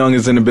 Ronald Young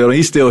is in the building.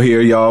 He's still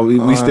here, y'all.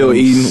 We still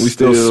eating. We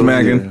still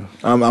smacking.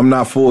 I'm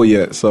not full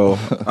yet, so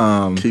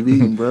keep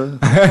eating, bro.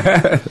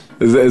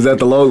 Is that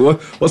the logo?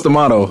 What's the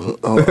motto?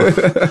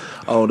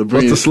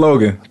 What's the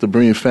slogan? To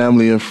bring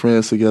family and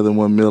friends together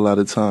one meal at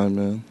a time,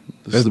 man.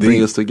 Just to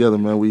bring us together,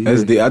 man.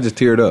 That's deep. I just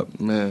teared up,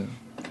 man.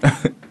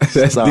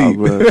 That's deep,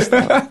 bro.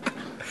 Stop.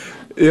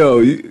 Yo,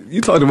 you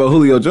talked about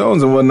Julio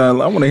Jones and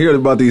whatnot. I want to hear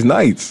about these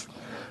nights.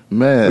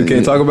 Man, we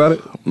can't talk about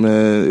it.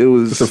 Man, it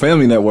was. It's a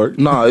family network.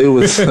 No, it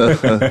was.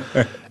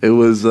 It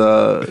was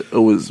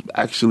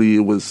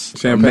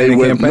Champagne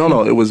campaign.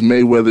 No, it was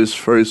Mayweather's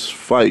first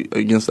fight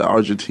against the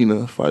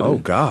Argentina fighter. Oh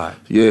God.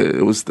 Yeah,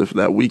 it was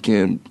that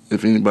weekend.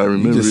 If anybody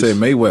remembers, you just said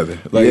Mayweather.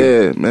 Like,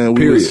 yeah, man.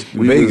 We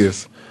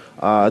Vegas.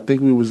 I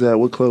think we was at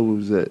what club we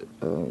was at.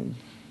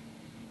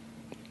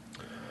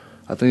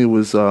 I think it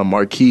was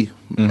Marquee.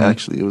 Mm-hmm.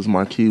 Actually, it was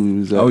Marquee. We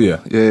was at. Oh yeah,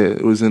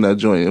 it was in that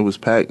joint. It was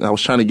packed. I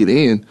was trying to get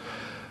in.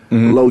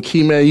 Mm-hmm. Low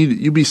key, man,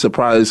 you be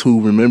surprised who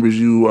remembers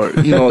you or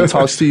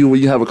talks to you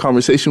when you have a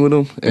conversation with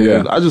them.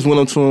 And I just went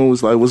up to him,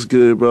 was like, "What's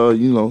good, bro?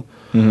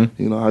 Mm-hmm.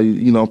 You know how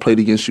you played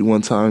against you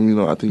one time.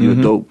 I think you're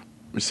a dope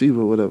receiver,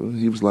 or whatever."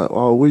 He was like,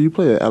 "Oh, where you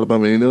play at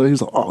Alabama?" He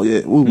was like, "Oh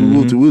yeah,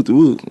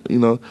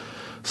 woo."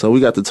 So we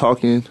got to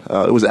talking.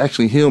 It was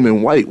actually him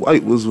and White.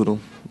 White was with him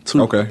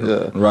too. Okay.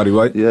 Yeah. Roddy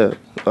White. Yeah.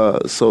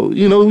 So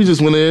we just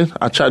went in.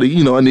 I tried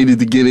to, I needed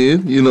to get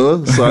in,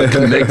 so I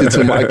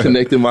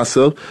connected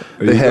myself.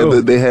 They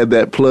had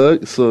that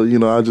plug, so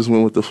I just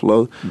went with the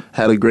flow.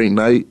 Had a great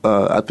night.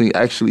 I think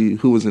actually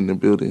who was in the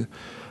building?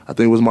 I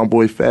think it was my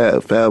boy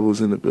Fab. Fab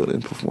was in the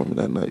building performing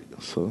that night.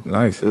 So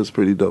nice. It was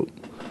pretty dope.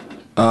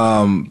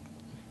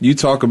 You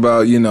talk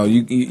about you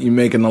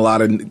making a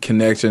lot of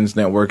connections,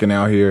 networking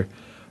out here.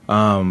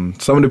 Some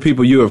of the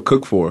people you have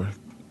cooked for.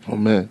 Oh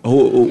man,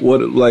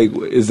 what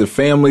is it?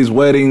 Families,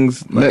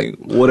 weddings? Like,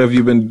 what have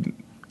you been?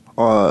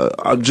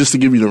 Just to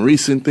give you the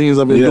recent things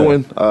I've been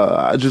doing.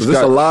 I just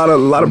got a lot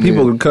of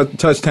people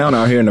touch town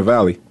out here in the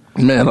Valley.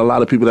 Man, a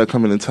lot of people that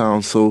come into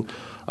town. So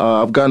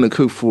I've gotten to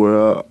cook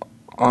for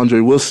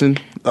Andre Wilson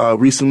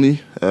recently.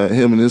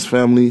 Him and his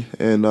family,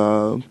 and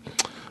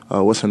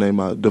what's her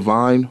name?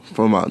 Divine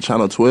from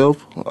Channel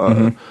 12.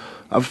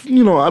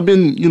 I've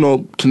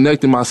been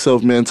connecting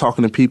myself, man,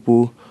 talking to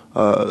people.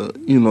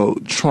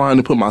 Trying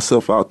to put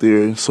myself out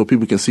there so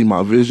people can see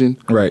my vision,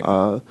 right?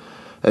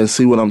 And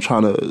see what I'm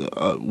trying to,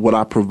 what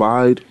I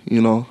provide.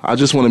 I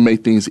just want to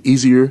make things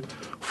easier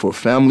for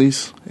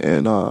families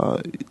and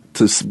to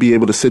be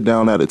able to sit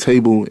down at a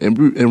table and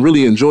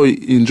really enjoy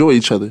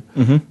each other.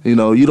 Mm-hmm.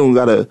 You don't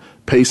gotta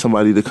pay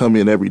somebody to come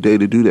in every day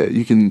to do that.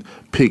 You can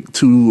pick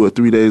 2 or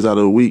 3 days out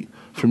of the week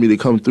for me to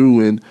come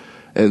through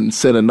and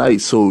set a night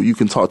so you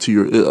can talk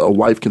to a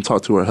wife can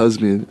talk to her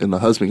husband and the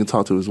husband can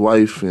talk to his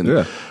wife and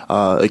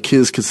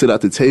kids can sit at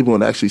the table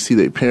and actually see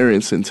their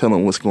parents and tell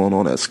them what's going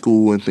on at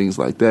school and things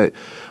like that.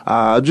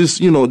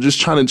 Just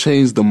trying to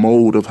change the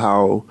mode of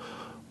how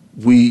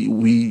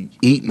we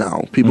eat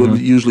now. People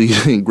usually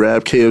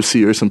grab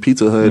KFC or some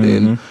Pizza Hut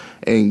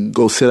and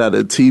go sit at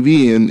a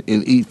TV and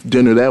eat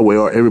dinner that way,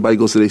 or everybody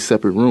goes to their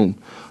separate room.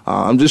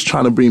 I'm just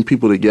trying to bring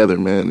people together,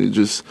 man. It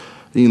just,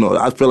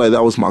 I feel like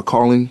that was my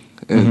calling.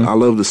 And I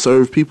love to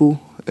serve people,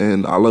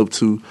 and I love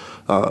to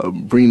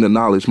bring the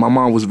knowledge. My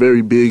mom was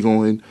very big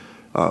on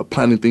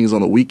planning things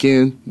on a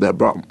weekend that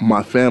brought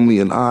my family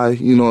and I,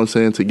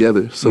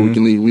 together. So we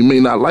can leave. We may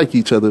not like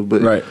each other,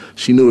 but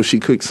she knew if she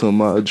cooked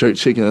some jerk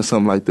chicken or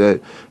something like that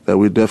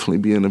we'd definitely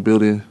be in the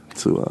building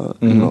to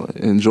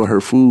enjoy her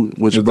food.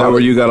 Which is that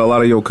where you got a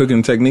lot of your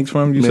cooking techniques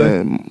from, you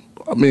say?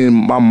 I mean,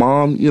 my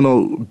mom,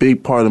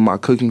 big part of my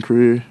cooking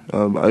career,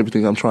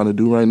 everything I'm trying to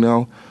do right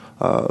now.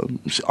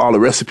 All the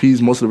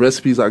recipes, most of the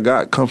recipes I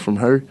got come from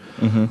her.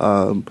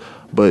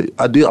 But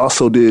I did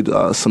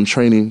some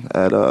training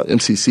at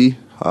MCC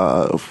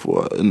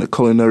in the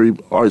culinary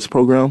arts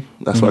program.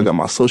 That's where I got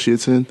my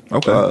associates in.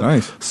 Okay,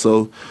 nice.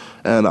 So,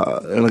 and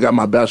I got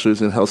my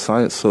bachelor's in health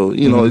science. So,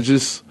 it's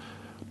just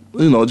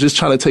just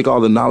trying to take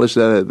all the knowledge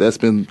that's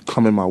been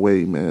coming my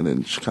way, man,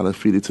 and kind of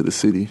feed it to the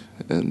city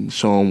and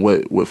show them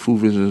what Food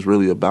Vision is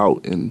really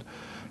about and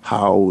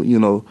how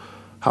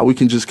we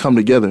can just come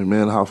together,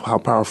 man. How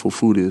powerful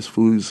food is.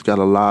 Food's got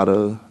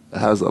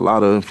has a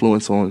lot of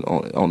influence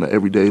on the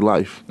everyday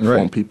life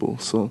on people.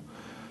 So,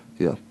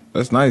 yeah,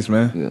 that's nice,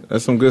 man. Yeah.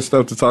 That's some good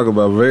stuff to talk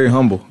about. Very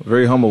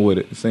humble with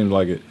it. It seems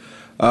like it.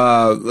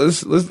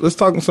 Let's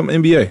talk some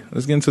NBA.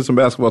 Let's get into some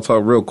basketball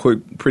talk real quick,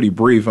 pretty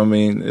brief. I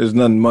mean, there's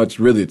nothing much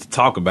really to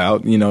talk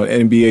about.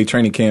 NBA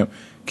training camp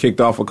kicked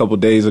off a couple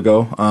days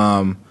ago.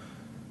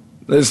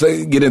 Let's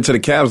get into the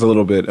Cavs a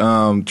little bit.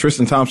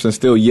 Tristan Thompson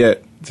still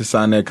yet to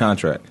sign that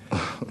contract.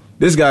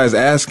 This guy's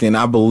asking,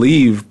 I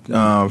believe,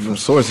 from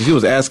sources, he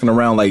was asking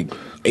around like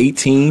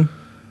 18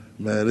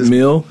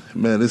 mil.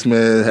 Man, this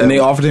man and they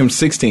offered him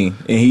 16,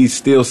 and he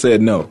still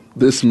said no.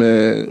 This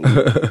man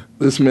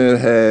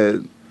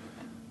had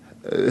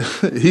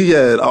he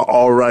had an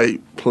all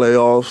right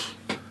playoff,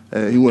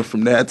 and he went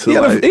from that to he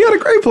had a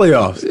great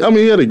playoffs. I mean,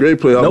 he had a great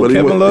playoff,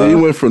 but he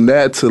went from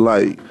that to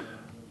like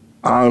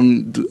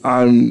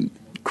I'm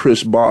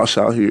Chris Bosh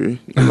out here. You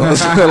know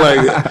what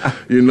I'm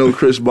saying?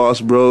 Chris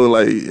Bosh, bro.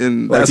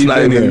 And that's not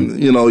even,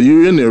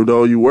 you're in there,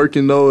 though. You're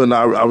working, though, and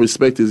I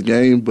respect his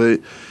game. But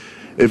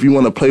if you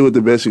want to play with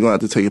the best, you're going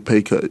to have to take a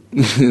pay cut.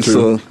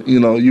 So,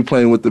 you're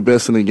playing with the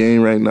best in the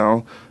game right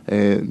now.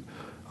 And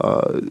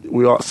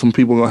some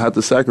people are going to have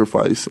to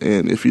sacrifice.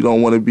 And if you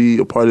don't want to be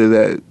a part of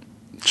that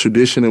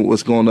tradition and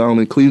what's going on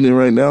in Cleveland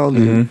right now,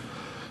 then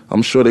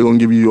I'm sure they're going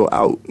to give you your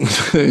out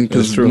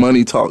because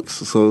money talks.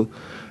 So,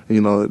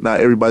 not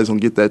everybody's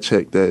going to get that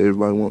check that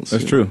everybody wants.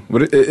 That's true.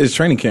 But it's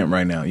training camp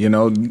right now.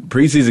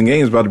 Preseason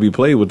games about to be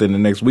played within the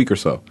next week or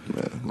so.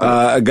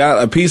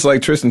 A piece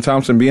like Tristan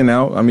Thompson being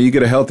out. I mean, you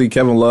get a healthy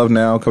Kevin Love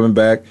now coming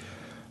back.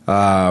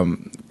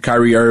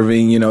 Kyrie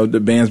Irving, the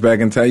band's back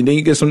in town. Then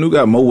you get some new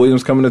guy, Mo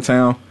Williams coming to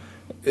town.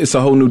 It's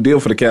a whole new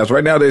deal for the Cavs.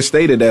 Right now, they're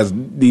stated as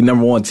the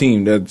number one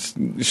team that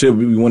should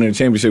be winning the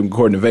championship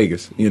according to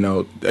Vegas,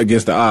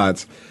 against the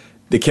odds.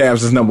 The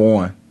Cavs is number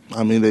one.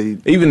 I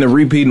mean, even the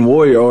repeating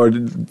Warrior or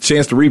the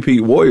chance to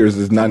repeat Warriors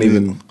is not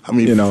even. How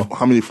many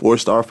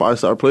 4-star,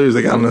 5-star players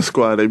they got in the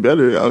squad? They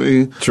better. I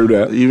mean, true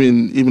that.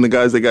 Even the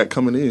guys they got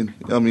coming in.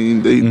 I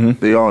mean,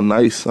 they all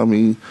nice. I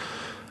mean,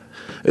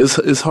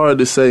 it's hard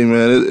to say,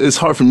 man. It's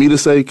hard for me to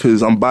say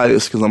because I'm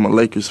biased because I'm a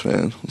Lakers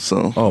fan.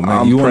 So, oh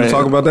man, you want to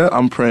talk about that?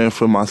 I'm praying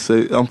for my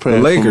I'm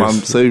praying for my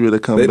savior to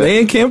come back.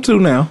 They in camp too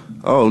now.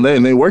 Oh,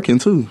 they working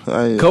too.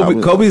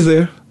 Kobe's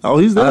there. Oh,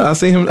 he's there. I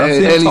see him. I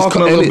see him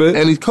talking a little bit,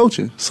 and he's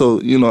coaching. So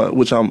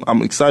which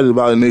I'm excited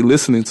about, and they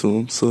listening to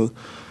him. So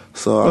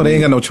they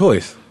ain't got no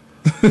choice.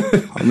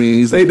 I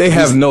mean, they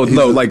have no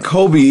like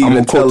Kobe. I'm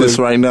gonna quote this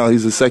right now.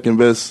 He's the second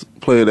best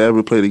player to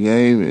ever play the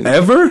game.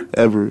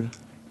 Ever.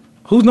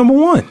 Who's number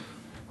one?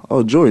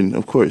 Oh, Jordan,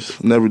 of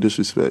course. Never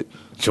disrespect.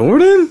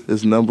 Jordan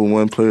is number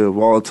one player of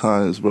all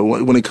times, bro.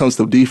 When it comes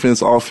to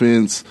defense,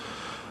 offense.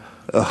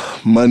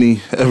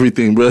 Money,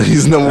 everything, bro.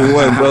 He's number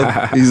one, bro.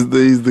 He's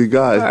the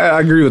guy. I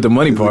agree with the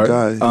money part.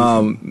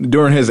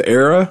 During his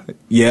era,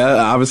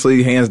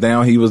 obviously, hands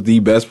down, he was the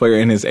best player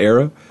in his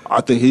era. I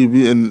think he'd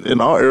be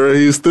in our era.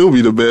 He'd still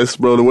be the best,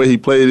 bro. The way he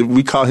played,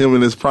 we caught him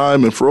in his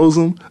prime and froze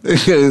him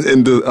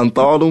and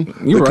unthawed him.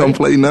 You're right. Come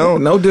play now.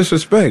 No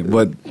disrespect,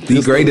 but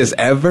the greatest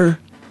ever.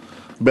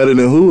 Better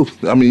than who?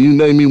 I mean, you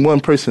name me one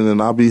person,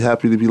 and I'll be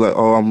happy to be like,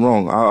 oh, I'm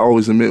wrong. I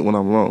always admit when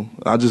I'm wrong.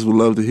 I just would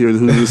love to hear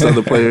who this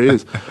other player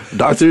is.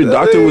 Doctor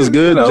was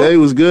good. Jay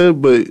was good,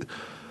 but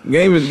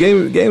game was a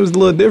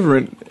little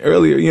different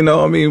earlier.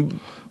 I mean,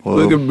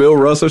 look at Bill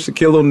Russell,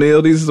 Shaquille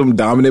O'Neal. These are some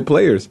dominant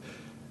players.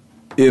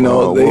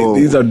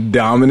 These are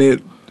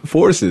dominant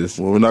forces.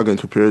 Well, we're not going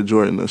to compare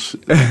Jordan to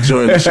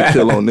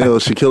Shaquille O'Neal.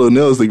 Shaquille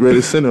O'Neal is the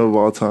greatest center of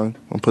all time.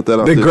 I'll put that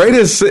out there. The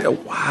greatest.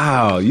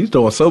 Wow, you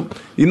doing so?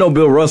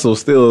 Bill Russell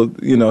still.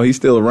 He's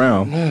still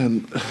around.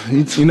 Man,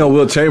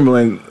 Will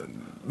Chamberlain,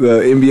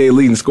 the NBA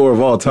leading scorer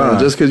of all time. Man,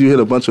 just because you hit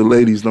a bunch of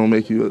ladies don't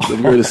make you the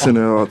greatest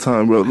center of all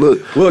time, bro.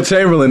 Look, Will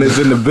Chamberlain is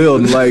in the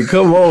building. Like,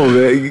 come on,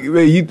 man.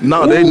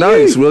 They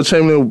nice. Will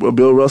Chamberlain,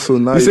 Bill Russell,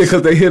 nice. You said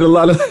because they hit a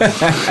lot of.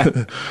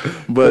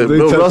 But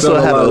Bill Russell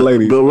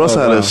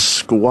had a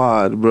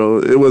squad, bro.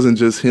 It wasn't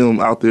just him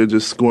out there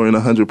just scoring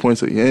 100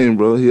 points a game,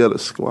 bro. He had a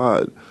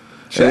squad.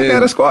 Shaq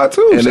had a squad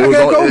too.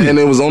 And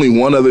there was only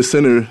one other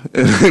center,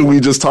 and we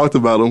just talked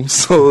about him.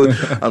 So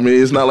I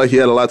mean, it's not like he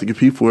had a lot to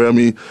compete for. I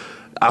mean.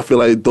 I feel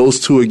like those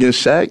two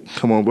against Shaq,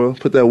 come on, bro.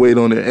 Put that weight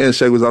on there. And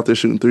Shaq was out there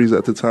shooting threes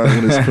at the time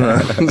when his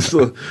prime.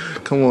 So,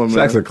 come on,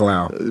 man. Shaq's a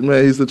clown.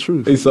 Man, he's the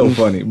truth. He's so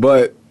funny.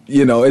 But,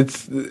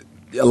 it's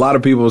a lot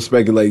of people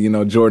speculate,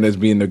 Jordan as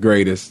being the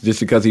greatest just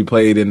because he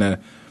played in an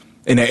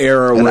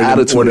era where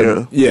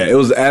era. Yeah, it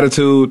was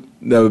attitude.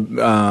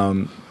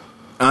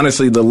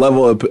 Honestly, the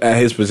level at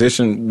his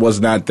position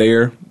was not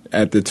there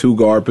at the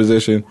 2-guard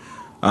position.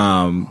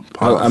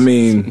 I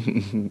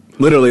mean,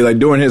 literally, like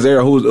during his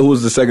era, who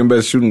was the second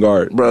best shooting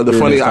guard? Bro,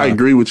 I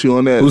agree with you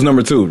on that. Who's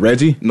number 2?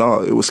 Reggie?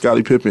 No, it was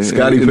Scottie Pippen.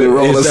 Scottie Pippen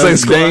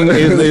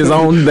is his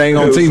own dang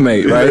on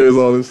teammate, right? His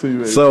own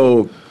teammate.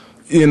 So,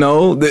 You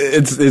know,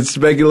 it's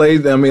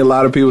speculated. I mean, a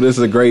lot of people, this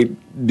is a great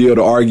deal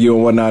to argue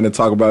and whatnot and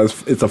talk about.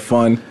 It's a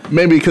fun.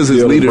 Maybe because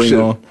his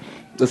leadership.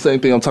 The same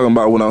thing I'm talking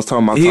about when I was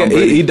talking about Tom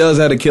Brady. He does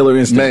have a killer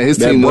instinct. Man, his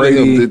team wanted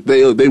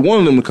him. They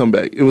wanted him to come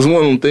back. It was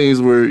one of them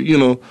things where, you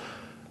know,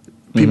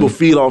 people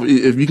feed off.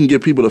 If you can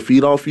get people to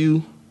feed off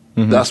you,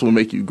 that's what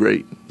make you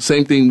great.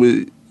 Same thing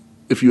with,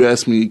 if you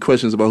ask me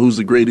questions about who's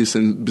the greatest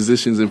in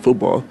positions in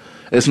football,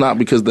 it's not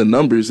because the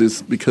numbers,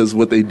 it's because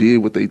what they did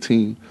with their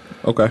team.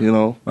 Okay. You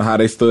know? How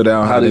they stood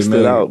out. How they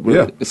stood out.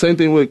 But same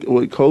thing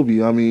with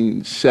Kobe. I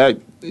mean,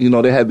 Shaq, you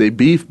know, they had their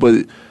beef,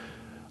 but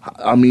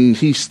I mean,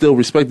 he still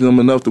respected them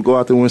enough to go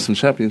out there and win some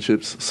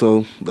championships.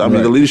 So, I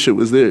mean, the leadership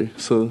was there.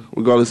 So,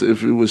 regardless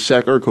if it was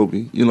Shaq or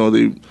Kobe, you know,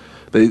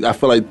 I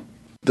feel like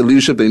the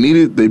leadership they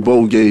needed, they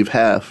both gave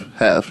half.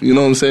 You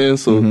know what I'm saying?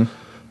 So,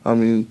 I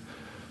mean,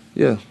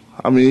 yeah.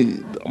 I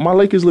mean, my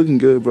Lakers looking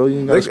good, bro. You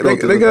ain't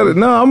they got it.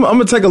 No, I'm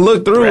gonna take a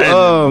look through.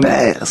 Brandon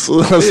Bass.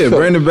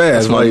 Brandon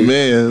Bass. That's my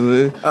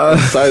man. I'm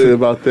excited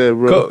about that,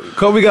 bro.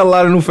 Kobe got a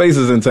lot of new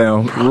faces in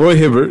town. Roy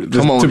Hibbert,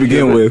 to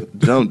begin with.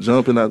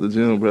 Jumping out the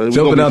gym, bro.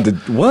 Jumping out the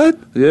what?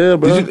 Yeah,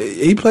 bro.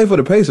 He played for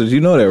the Pacers.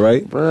 You know that,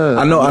 right? Bro,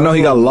 I know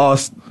he got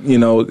lost, you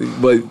know,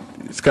 but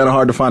it's kind of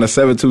hard to find a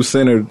 7'2"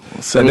 center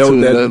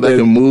that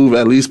can move,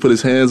 at least put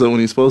his hands up when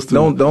he's supposed to.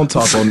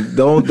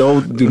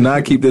 Do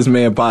not keep this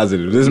man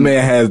positive. This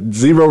man has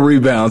 0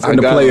 rebounds in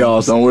the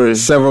playoffs. Don't worry.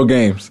 Several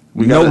games.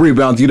 No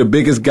rebounds. You're the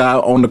biggest guy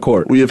on the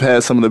court. We have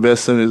had some of the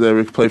best centers that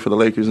ever play for the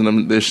Lakers,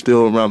 and they're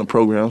still around the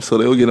program, so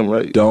they'll get them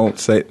right. Don't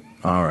say.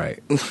 All right,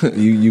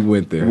 you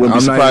went there. Wouldn't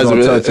be surprised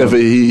if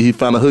he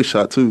found a hook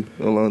shot too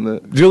along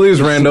that.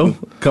 Julius Randle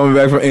coming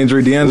back from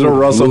injury. D'Angelo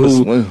Russell,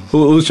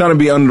 who's trying to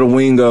be under the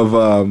wing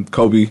of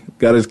Kobe,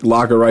 got his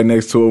locker right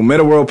next to him.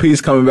 Metta World Peace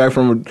coming back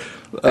from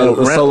a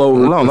solo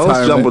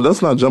retirement.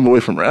 Let's not jump away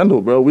from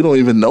Randle, bro. We don't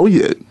even know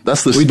yet.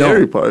 That's the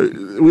scary part.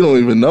 We don't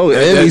even know.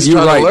 And he's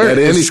trying to learn. That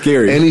is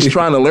scary. And he's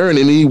trying to learn.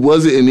 And he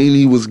wasn't. And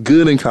he was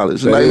good in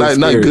college.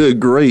 Not good,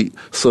 great.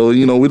 So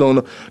you know, we don't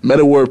know.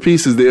 Metta World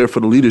Peace is there for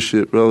the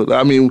leadership, bro.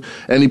 I mean,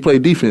 and he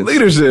played defense.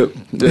 Leadership.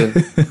 Yeah.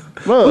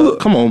 Bro,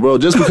 come on, bro.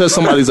 Just because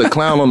somebody's a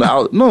clown on the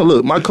out. No,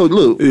 look, my coach.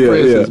 Look, for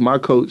instance, my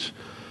coach.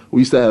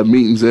 We used to have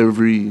meetings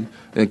in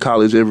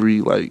college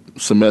every like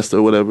semester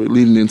or whatever,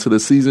 leading into the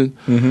season.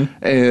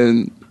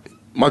 And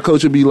my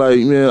coach would be like,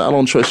 "Man, I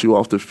don't trust you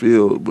off the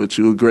field, but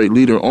you're a great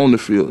leader on the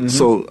field."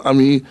 So, I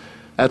mean,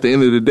 at the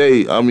end of the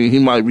day, I mean, he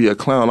might be a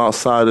clown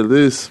outside of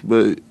this,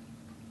 but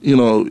you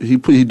know, he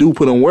do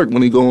put in work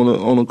when he go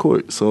on the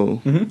court.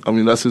 So, I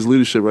mean, that's his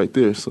leadership right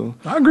there. So,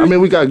 I agree. I mean,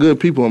 we got good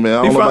people,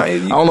 man. I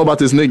don't know about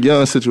this Nick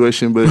Young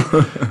situation, but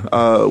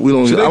we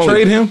don't. Should they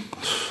trade him?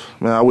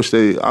 Man, I wish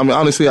they. I mean,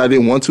 honestly, I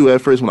didn't want to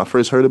at first when I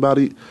first heard about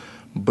it,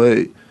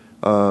 but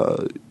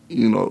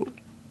you know,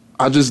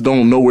 I just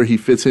don't know where he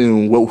fits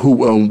in.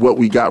 What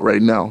we got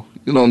right now.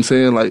 You know what I'm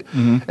saying? Like,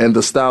 and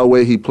the style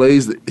way he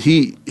plays,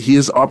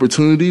 his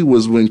opportunity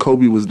was when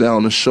Kobe was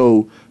down to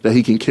show that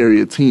he can carry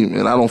a team,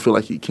 and I don't feel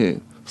like he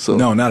can. So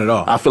no, not at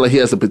all. I feel like he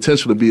has the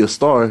potential to be a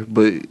star,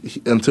 but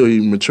until he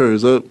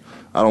matures up,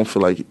 I don't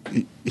feel like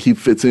he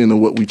fits into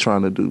what we're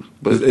trying to do.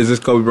 But is this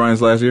Kobe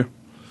Bryant's last year?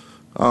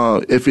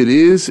 If it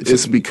is,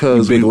 it's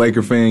because you big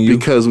Laker fan.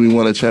 Because we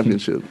won a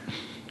championship.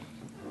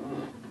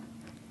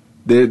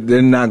 They're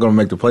not going to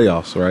make the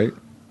playoffs, right?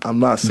 I'm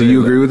not saying. Do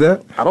you agree with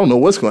that? I don't know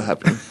what's going to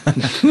happen.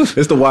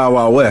 It's the Wild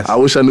Wild West. I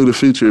wish I knew the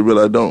future, but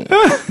I don't.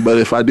 But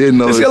if I did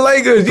know, it's your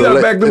Lakers. You got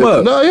to back them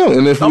up. No, yeah.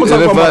 And if I'm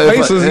talking about my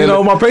Pacers, you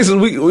know, my Pacers.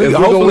 We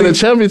gonna win a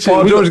championship.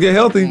 Paul George get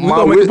healthy. We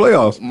gonna make the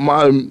playoffs.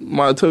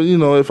 You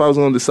know, if I was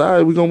gonna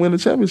decide, we gonna win the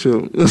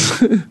championship.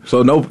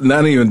 So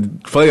not even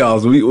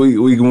playoffs.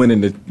 We can win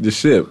in the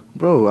ship.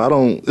 Bro, I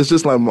don't. It's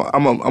just like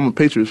I'm a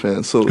Patriots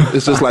fan, so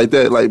it's just like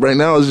that. Like right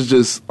now, it's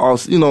just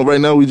you know.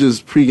 Right now, we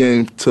just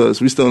pregame to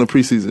us. We still in the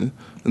preseason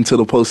until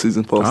the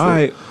postseason. All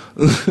right,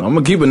 I'm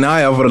gonna keep an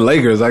eye out for the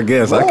Lakers. I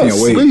guess I can't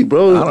wait. Sleep,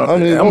 bro. I'm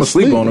gonna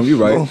sleep on them. You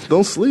right?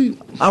 Don't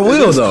sleep. I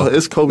will though.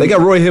 It's Kobe. They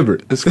got Roy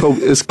Hibbert.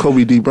 It's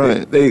Kobe D.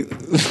 Bryant. They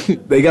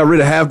got rid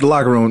of half the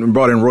locker room and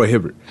brought in Roy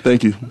Hibbert.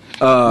 Thank you.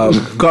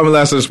 Kwamie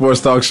Lassiter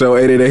Sports Talk Show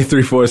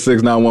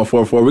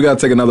 888-346-9144. We got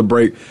to take another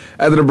break.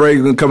 After the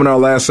break, coming our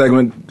last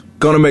segment.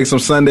 Going to make some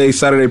Sunday,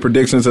 Saturday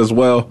predictions as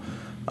well.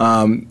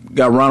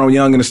 Got Ronald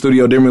Young in the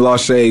studio, Demery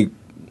Lachey,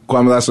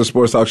 Kwamie Lassiter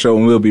Sports Talk Show,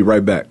 and we'll be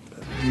right back.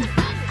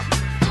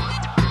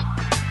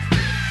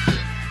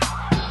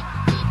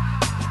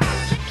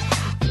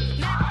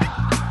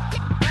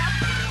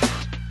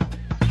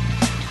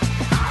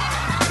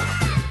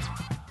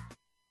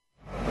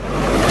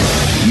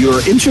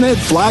 Your internet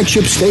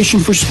flagship station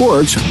for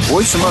sports,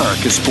 Voice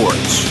America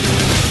Sports.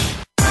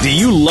 Do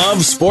you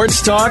love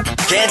sports talk?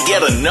 Can't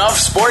get enough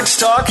sports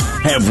talk?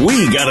 Have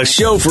we got a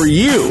show for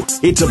you?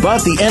 It's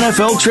about the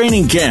NFL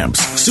training camps,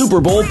 Super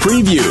Bowl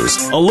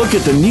previews, a look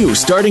at the new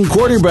starting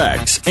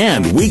quarterbacks,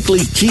 and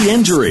weekly key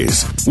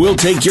injuries. We'll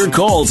take your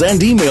calls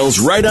and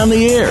emails right on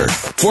the air.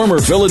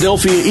 Former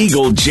Philadelphia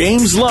Eagle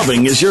James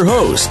Loving is your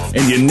host,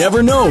 and you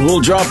never know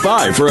who'll drop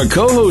by for a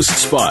co-host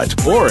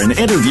spot or an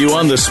interview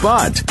on the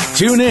spot.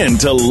 Tune in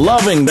to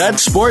Loving That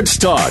Sports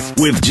Talk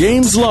with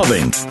James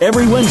Loving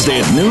every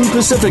Wednesday at noon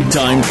Pacific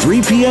Time,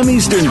 3 p.m.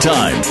 Eastern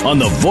Time on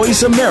the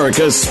Voice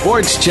America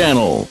Sports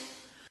Channel.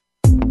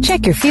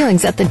 Check your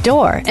feelings at the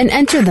door and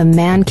enter the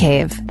Man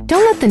Cave.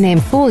 Don't let the name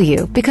fool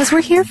you, because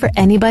we're here for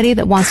anybody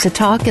that wants to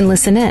talk and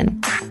listen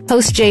in.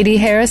 Hosts J.D.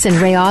 Harris and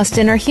Ray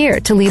Austin are here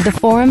to lead the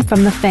forum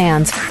from the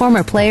fans,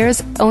 former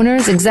players,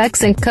 owners,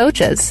 execs, and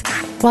coaches.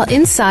 While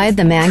inside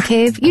the Man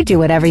Cave, you do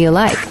whatever you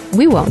like.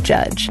 We won't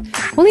judge.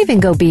 We'll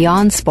even go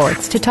beyond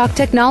sports to talk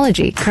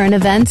technology, current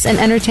events, and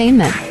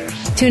entertainment.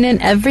 Tune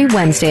in every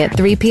Wednesday at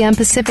 3 p.m.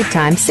 Pacific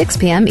Time, 6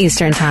 p.m.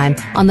 Eastern Time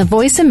on the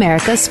Voice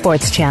America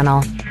Sports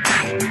Channel.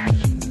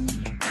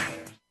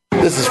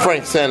 This is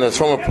Frank Sanders,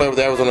 former player with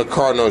the Arizona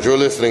Cardinals. You're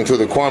listening to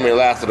the Kwamie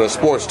Lassiter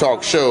Sports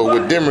Talk Show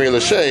with Demery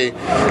Lachey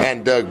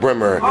and Doug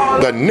Brimmer,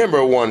 the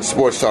 #1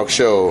 sports talk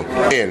show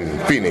in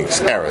Phoenix,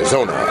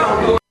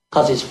 Arizona.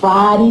 Because it's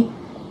Friday,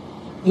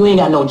 you ain't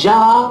got no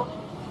job,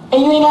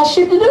 and you ain't got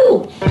shit to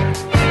do.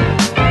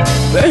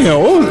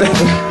 Damn, what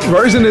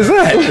version is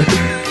that?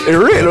 It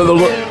really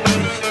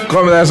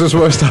Kwamie Lassiter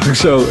Sports Talk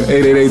Show,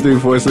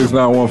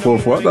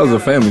 888-346-9144. I thought it was a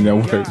family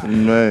network.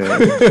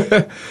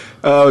 Man.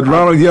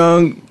 Ronald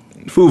Young,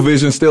 Food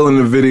Vision, still in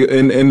the video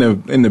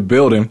in the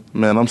building.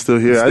 Man, I'm still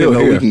here. I didn't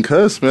know we can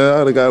cuss,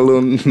 man. I'd have got a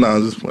little.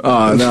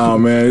 No,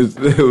 man.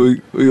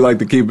 We like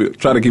to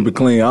try to keep it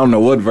clean. I don't know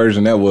what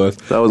version that was.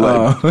 That was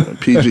like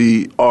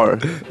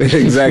PGR.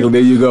 Exactly.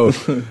 There you go.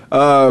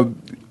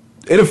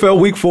 NFL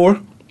Week 4.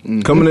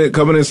 Mm-hmm.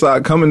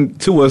 Coming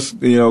to us,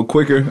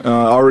 quicker.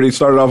 Already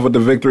started off with the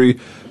victory.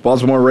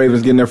 Baltimore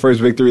Ravens getting their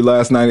first victory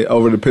last night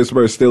over the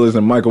Pittsburgh Steelers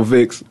and Michael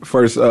Vick's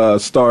first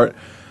start.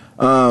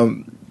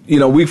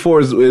 Week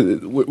 4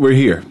 we're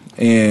here,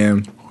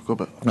 and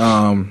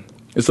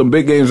it's some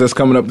big games that's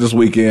coming up this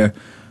weekend.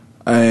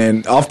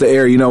 And off the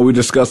air, we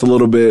discussed a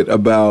little bit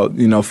about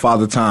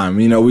Father Time.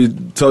 We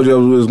told you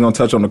we was going to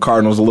touch on the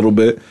Cardinals a little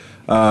bit.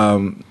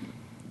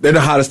 They're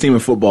the hottest team in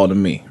football to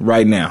me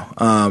right now.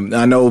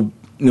 I know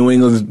New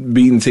England's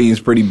beating teams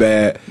pretty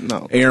bad.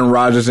 No. Aaron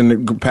Rodgers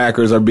and the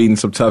Packers are beating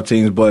some tough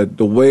teams, but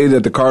the way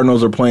that the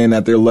Cardinals are playing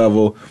at their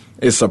level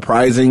is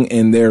surprising,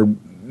 and they're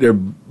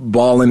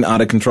balling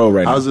out of control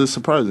right now. How's it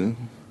surprising?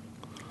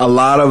 A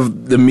lot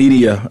of the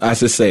media, I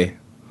should say.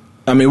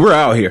 I mean, we're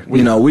out here.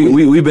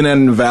 We've been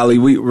in the Valley.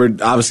 We're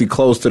obviously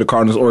close to the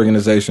Cardinals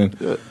organization.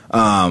 Yeah.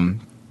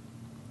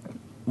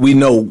 We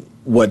know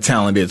what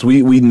talent is.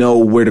 We know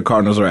where the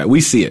Cardinals are at.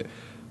 We see it.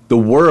 The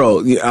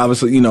world,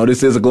 obviously,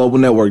 this is a global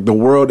network. The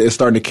world is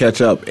starting to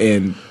catch up,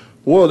 and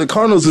the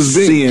Cardinals is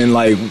seeing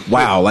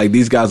wow,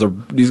 these guys are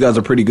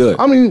pretty good.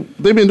 I mean,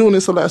 they've been doing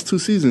this the last 2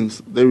 seasons.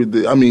 They've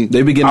been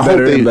getting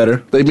better and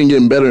better. They've been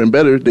getting better and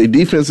better. Their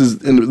defense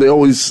they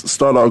always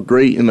start out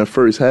great in the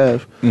first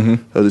half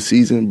of the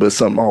season, but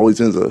something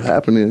always ends up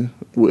happening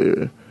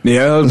where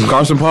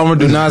Carson Palmer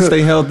does not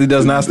stay healthy.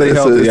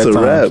 It's a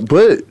wrap.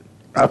 But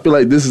I feel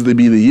like this is to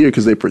be the year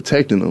because they're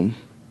protecting them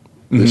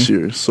this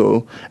year.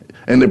 So.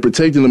 And they're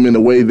protecting them in a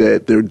way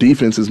that their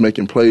defense is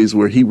making plays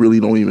where he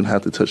really don't even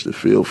have to touch the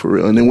field for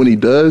real. And then when he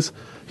does,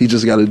 he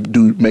just got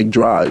to make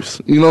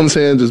drives. You know what I'm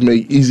saying? Just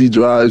make easy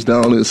drives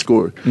down and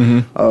score.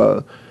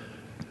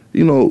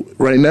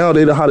 Right now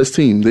they're the hottest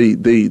team.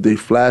 They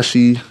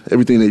flashy.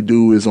 Everything they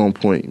do is on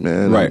point,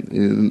 man. Right.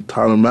 And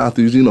Tyler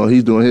Matthews,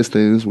 he's doing his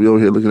things. We over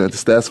here looking at the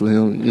stats with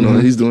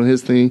him. He's doing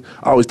his thing.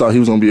 I always thought he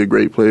was going to be a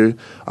great player.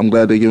 I'm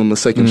glad they gave him a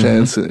second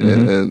chance,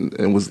 and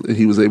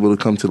he was able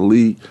to come to the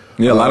league.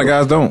 Yeah, a lot of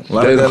guys don't. A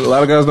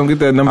lot of guys don't get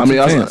that number 2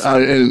 chance.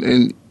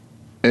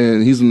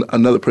 And he's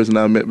another person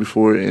I met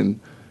before, and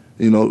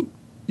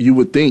you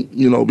would think,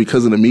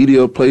 because of the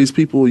media plays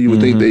people, you would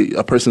think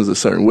a person's a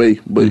certain way.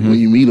 But when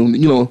you meet them,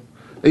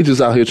 they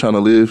just out here trying to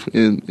live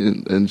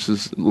and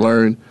just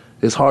learn.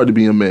 It's hard to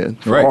be a man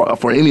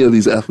for any of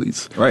these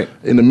athletes. Right.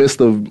 In the midst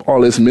of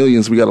all this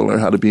millions, we got to learn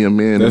how to be a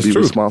man and be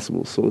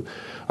responsible. So,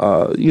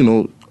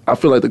 I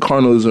feel like the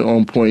Cardinals are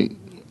on point,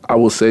 I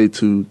will say,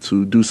 to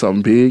do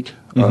something big.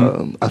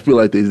 I feel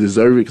like they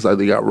deserve it because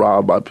they got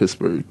robbed by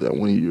Pittsburgh that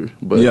one year.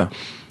 But you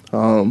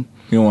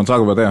don't want to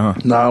talk about that, huh?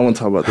 No, I don't want to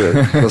talk about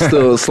that. But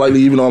still, slightly,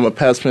 even though I'm a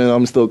Pats fan,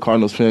 I'm still a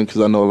Cardinals fan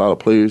because I know a lot of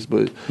players.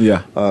 But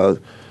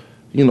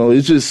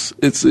it's just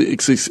it's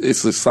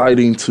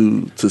exciting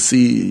to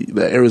see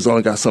that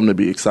Arizona got something to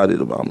be excited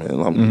about,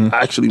 man.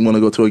 I actually want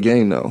to go to a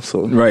game now.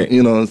 So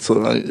that's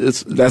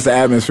the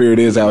atmosphere it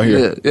is out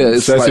here. Yeah,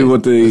 especially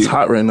with it's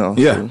hot right now.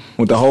 Yeah, so.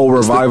 With the whole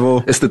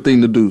revival. It's the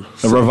thing to do.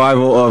 The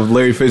revival of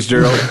Larry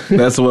Fitzgerald.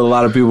 That's what a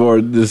lot of people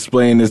are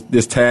displaying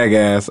this tag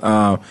as.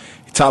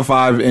 Top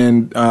 5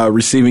 in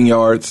receiving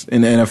yards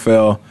in the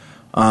NFL.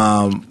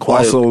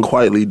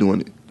 Quietly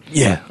doing it.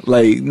 Yeah,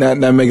 like not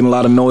making a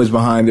lot of noise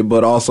behind it,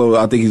 but also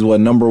I think he's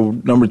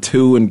number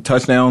 2 in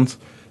touchdowns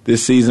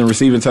this season,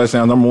 receiving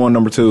touchdowns, number 1,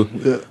 number 2.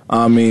 Yeah.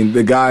 I mean,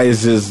 the guy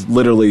is just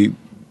literally,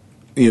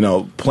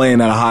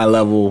 playing at a high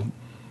level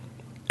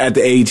at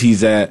the age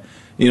he's at.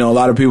 A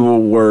lot of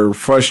people were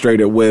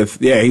frustrated with,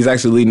 he's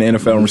actually leading the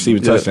NFL in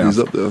receiving touchdowns.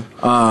 He's up there.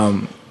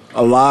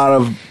 A lot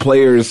of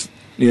players,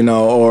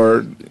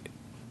 or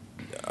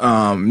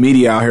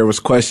media out here was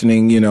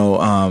questioning,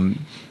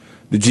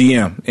 the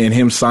GM and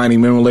him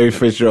signing. Remember Larry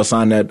Fitzgerald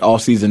signed that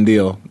offseason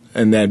deal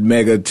and that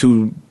mega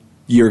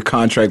 2-year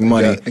contract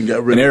money, and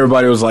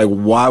everybody was like,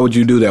 "Why would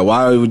you do that?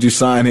 Why would you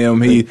sign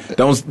him? He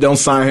don't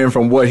sign him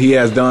from what he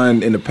has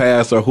done in the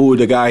past or who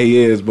the guy he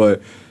is."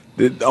 But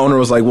the owner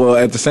was like, "Well,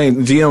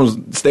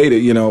 GM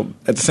stated,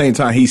 at the same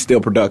time, he's still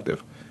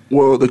productive."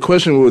 Well, the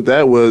question with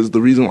that was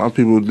the reason why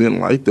people didn't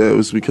like that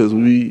was because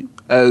we,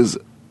 as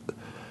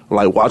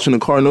like watching the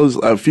Cardinals,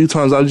 a few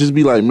times I'd just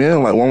be like,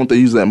 "Man, like why won't they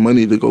use that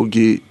money to go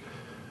get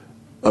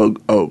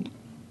a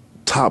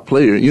top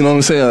player, you know what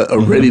I'm saying, a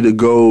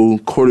ready-to-go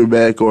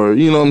quarterback, or,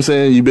 you know what I'm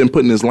saying, you've been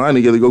putting this line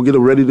together, go get a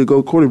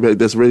ready-to-go quarterback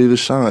that's ready to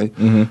shine."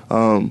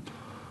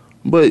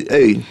 But,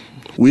 hey,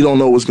 we don't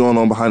know what's going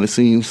on behind the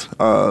scenes.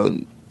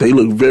 They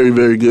look very,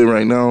 very good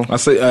right now. I'll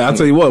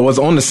tell you what's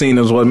on the scene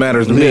is what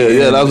matters to me.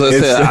 Yeah, that's what I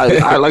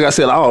said. Like I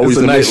said, I always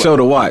it's a nice show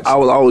to watch. I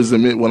will always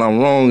admit when I'm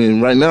wrong,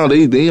 and right now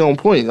they on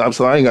point.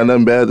 So I ain't got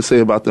nothing bad to say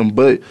about them.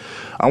 But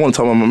I want to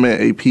talk about my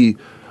man AP.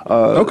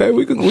 Okay,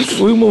 we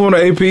move on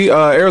to AP.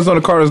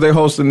 Arizona Cardinals, they're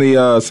hosting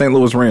the St.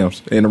 Louis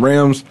Rams. In the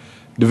Rams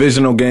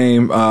divisional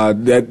game,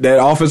 that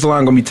offensive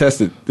line going to be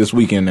tested this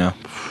weekend now.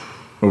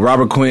 With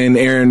Robert Quinn,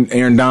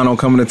 Aaron Donald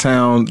coming to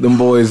town, them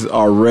boys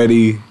are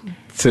ready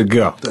to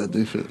go. That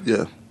defense,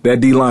 yeah.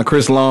 That D-line,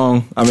 Chris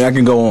Long, I mean, I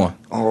can go on.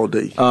 All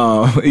day.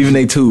 Even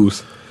they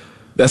twos.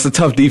 That's a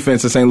tough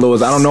defense in St.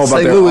 Louis. I don't know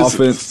about their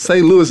offense.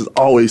 St. Louis is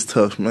always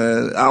tough,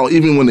 man.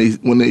 Even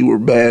when they were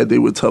bad, they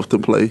were tough to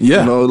play.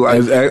 Yeah,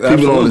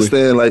 people don't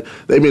understand. Like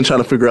they've been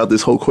trying to figure out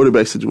this whole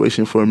quarterback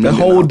situation for a minute.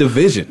 The whole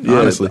division,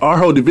 honestly, our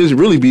whole division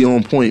really be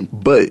on point.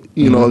 But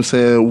you know what I'm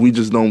saying, we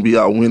just don't be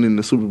out winning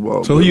the Super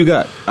Bowl. So who you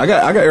got? I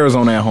got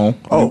Arizona at home.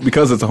 Oh,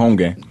 because it's a home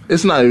game.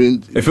 It's not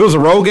even. If it was a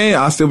road game,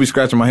 I'd still be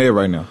scratching my head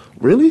right now.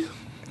 Really?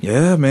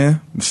 Yeah,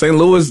 man. St.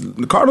 Louis,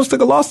 the Cardinals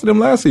took a loss to them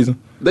last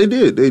season. They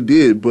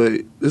did,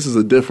 but this is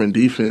a different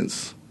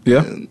defense.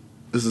 Yeah. And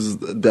this is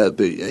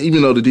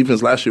even though the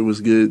defense last year was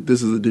good,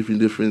 this is a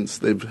different defense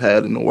they've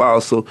had in a while.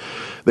 So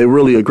they're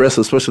really aggressive,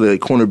 especially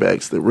at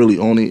cornerbacks. They really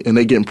own it, and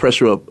they're getting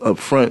pressure up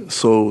front.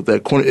 So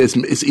that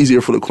it's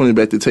easier for the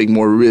cornerback to take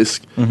more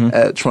risk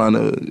at trying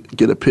to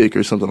get a pick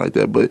or something like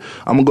that. But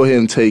I'm gonna go ahead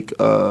and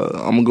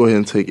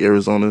take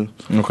Arizona.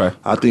 Okay.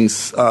 I think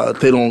I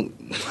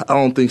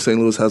don't think St.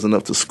 Louis has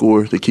enough to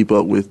score to keep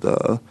up with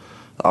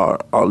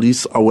at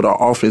least with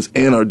our offense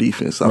and our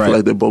defense. I feel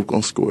like they're both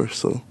going to score.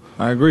 So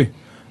I agree.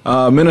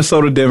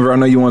 Minnesota, Denver. I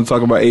know you want to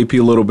talk about AP a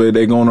little bit.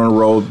 They're going on the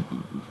road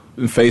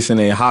facing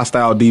a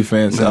hostile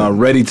defense,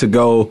 ready to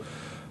go.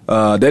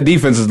 That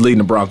defense is leading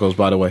the Broncos,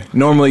 by the way.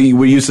 Normally,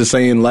 we're used to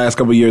saying last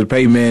couple of years,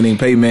 Peyton Manning.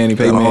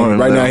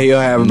 Right now, he'll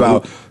have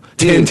about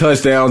 10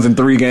 touchdowns in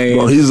 3 games.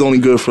 Well, he's only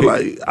good for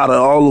out of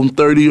all them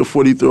 30 or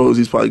 40 throws,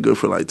 he's probably good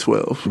for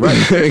 12.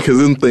 Right. Because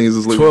them things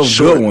is looking 12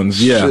 short. Good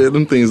ones, yeah. Shit,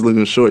 them things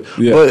looking short.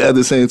 Yeah. But at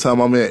the same time,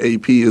 my man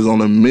AP is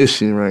on a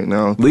mission right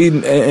now.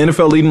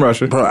 NFL leading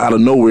rusher. Bro, out of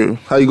nowhere.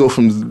 How you go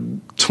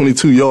from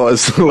 22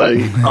 yards I'm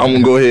going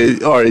to go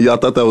ahead. All right, y'all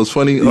thought that was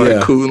funny? All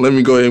right, cool. Let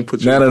me go ahead and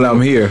put you now that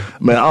I'm here.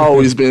 Man, I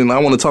want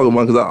to talk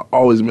about it because I've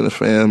always been a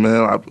fan,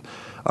 man.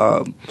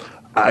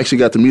 I actually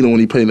got to meet him when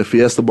he played in the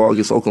Fiesta Bowl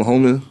against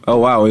Oklahoma. Oh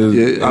wow!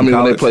 Yeah, I mean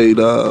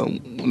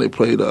when they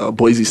played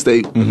Boise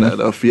State in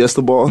that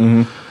Fiesta Bowl.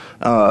 Man,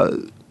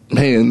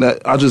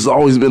 I just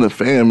always been a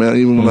fan, man.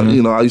 Even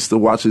when I used to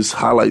watch his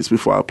highlights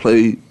before I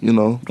played.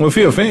 Well, if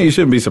you're a fan, you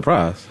shouldn't be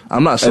surprised.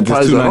 I'm not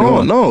surprised at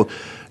all. No.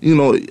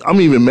 I'm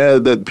even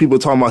mad that people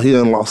talking about he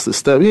ain't lost a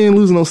step. He ain't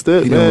losing no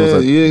step,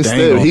 man. He ain't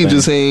step. He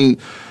just ain't.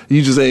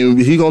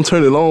 He gonna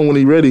turn it on when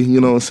he ready.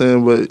 You know what I'm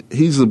saying? But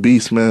he's a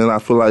beast, man. I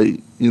feel like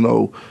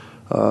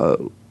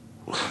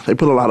they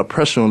put a lot of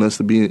pressure on us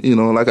to be,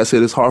 like I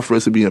said, it's hard for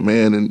us to be a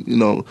man, and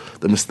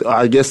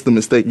I guess the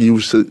mistake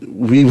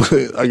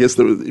I guess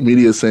the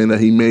media is saying that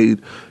he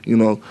made,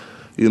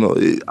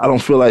 I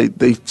don't feel like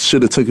they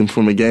should have took him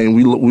from a game.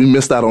 We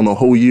missed out on a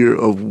whole year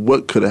of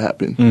what could have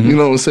happened. You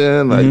know what I'm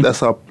saying? Like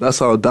that's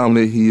how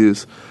dominant he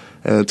is.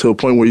 And to a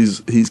point where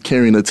he's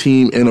carrying a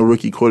team and a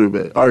rookie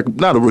quarterback, or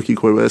not a rookie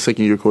quarterback, a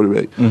second-year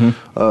quarterback,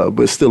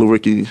 but still a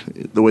rookie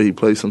the way he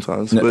plays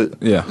sometimes.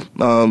 But yeah,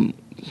 I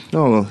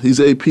don't know. He's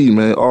AP,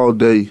 man, all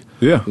day.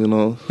 Yeah,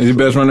 is he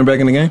best running back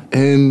in the game?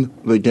 In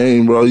the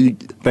game, bro.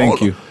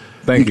 Thank you.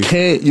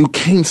 You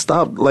can't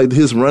stop like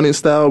his running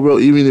style, bro.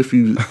 Even if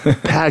you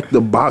pack the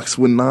box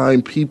with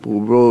 9 people,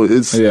 bro,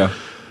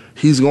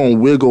 he's gonna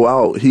wiggle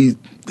out. He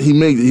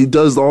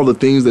does all the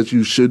things that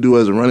you should do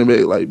as a running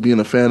back, like being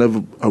a fan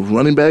of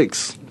running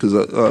backs, because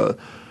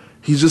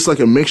he's just like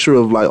a mixture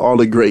of like all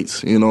the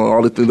greats, you know,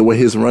 all the way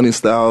his running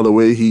style, the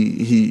way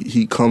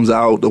he comes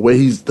out, the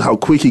way how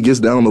quick he gets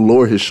down to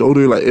lower his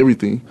shoulder, like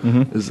everything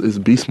is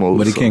beast mode.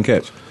 But he can't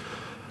catch.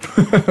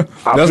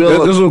 This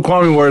is what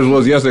Kwamie words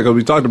was yesterday because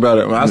we talked about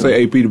it. I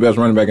say AP the best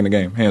running back in the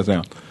game, hands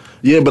down.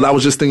 Yeah, but I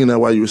was just thinking that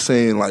while you were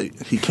saying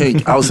like he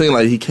can't. I was saying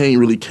like he can't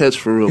really catch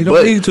for real. He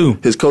don't need to.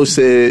 His coach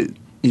said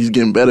he's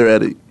getting better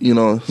at it. You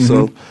know,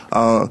 so.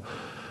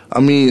 I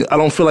mean, I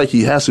don't feel like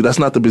he has to. That's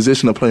not the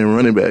position of playing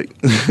running back.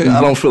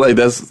 I don't feel like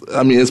that's.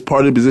 I mean, it's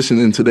part of the position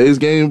in today's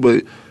game,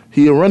 but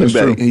he a running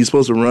back, and he's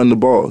supposed to run the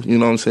ball. You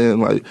know what I'm saying?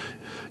 Like,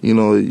 you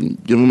know,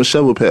 give him a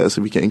shovel pass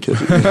if he can't catch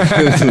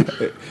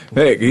it.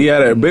 Heck, he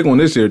had a big one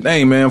this year.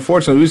 Dang, man.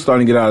 Fortunately, we're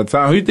starting to get out of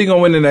time. Who you think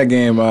gonna win in that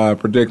game?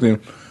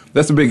 Predicting.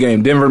 That's a big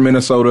game. Denver,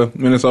 Minnesota.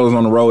 Minnesota's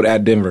on the road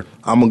at Denver.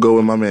 I'm gonna go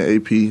with my man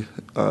AP.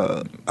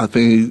 I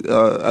think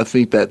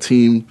that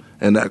team.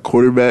 And that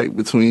quarterback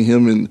between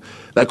him and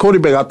that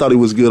quarterback, I thought he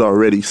was good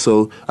already.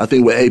 So I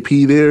think with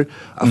AP there,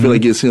 I feel like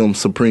it gives him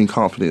supreme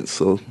confidence.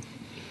 So,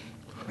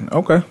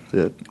 okay,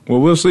 yeah.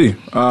 Well, we'll see.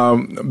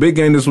 Big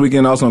game this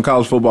weekend. Also in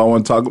college football. I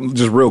want to talk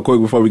just real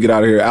quick before we get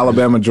out of here.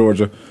 Alabama,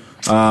 Georgia.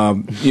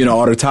 You know,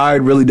 are they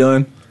tired? Really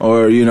done?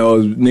 Or you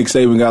know, Nick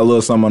Saban got a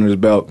little something under his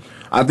belt?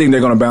 I think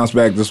they're going to bounce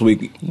back this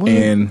week. Well,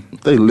 and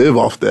they live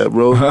off that,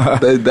 bro.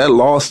 that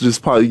loss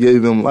just probably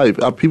gave them life.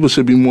 People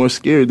should be more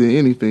scared than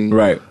anything.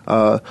 Right.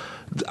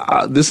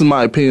 This is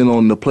my opinion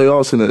on the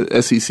playoffs in the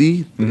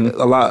SEC.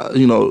 A lot,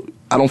 you know,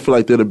 I don't feel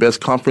like they're the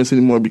best conference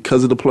anymore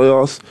because of the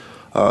playoffs.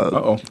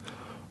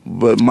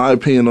 But my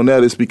opinion on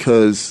that is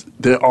because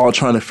they're all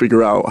trying to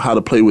figure out how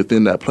to play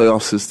within that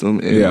playoff system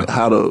and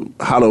how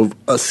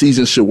a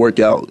season should work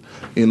out.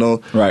 You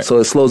know, right. So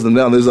it slows them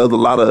down. There's a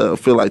lot of, I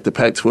feel like the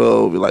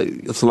Pac-12, like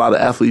it's a lot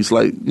of athletes,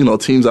 like you know,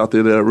 teams out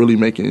there that are really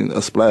making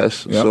a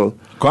splash. Yep. So,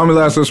 Kwamie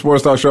Lassiter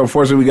Sports Talk Show.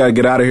 Unfortunately, we got to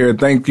get out of here.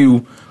 Thank you,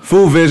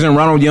 Food Vision,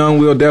 Ronald Young.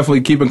 We'll definitely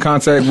keep in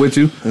contact with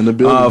you. In the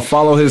building.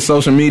 Follow his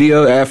social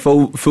media at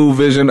Food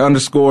Vision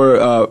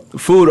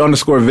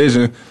 _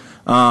 Vision.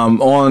 On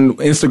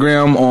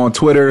Instagram, on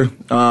Twitter,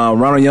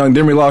 Ronald Young,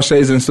 Demery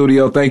Lachey's in the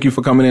studio. Thank you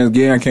for coming in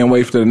again. I can't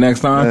wait for the next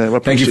time. Man,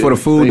 thank you for the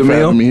food, Thanks the meal.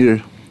 for having me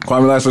here.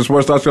 Kwamie Lassiter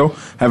Sports Talk Show.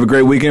 Have a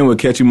great weekend. We'll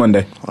catch you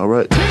Monday. All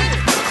right.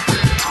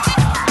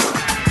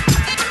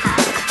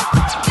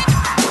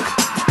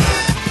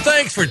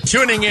 Thanks for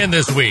tuning in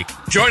this week.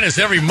 Join us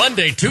every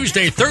Monday,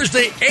 Tuesday,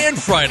 Thursday, and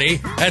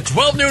Friday at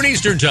 12 noon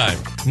Eastern Time,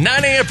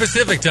 9 a.m.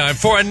 Pacific Time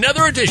for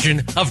another edition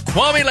of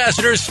Kwamie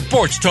Lassiter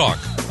Sports Talk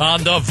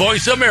on the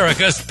Voice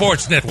America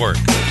Sports Network.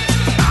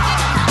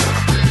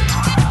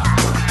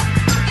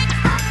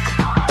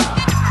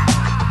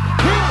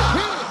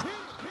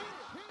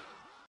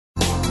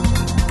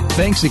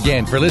 Thanks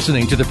again for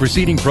listening to the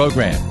preceding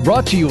program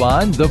brought to you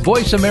on the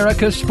Voice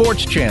America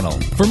Sports Channel.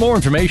 For more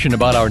information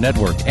about our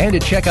network and to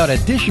check out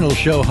additional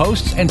show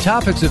hosts and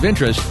topics of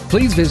interest,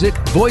 please visit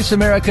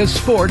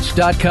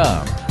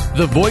voiceamericasports.com.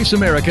 The Voice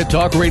America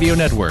Talk Radio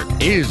Network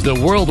is the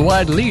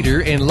worldwide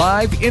leader in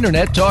live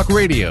Internet talk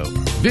radio.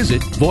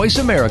 Visit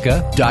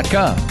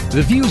voiceamerica.com.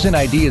 The views and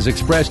ideas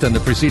expressed on the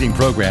preceding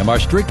program are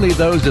strictly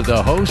those of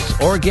the hosts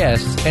or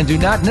guests and do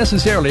not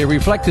necessarily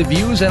reflect the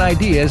views and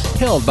ideas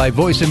held by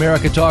Voice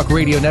America Talk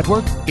Radio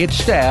Network, its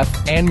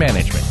staff, and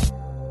management.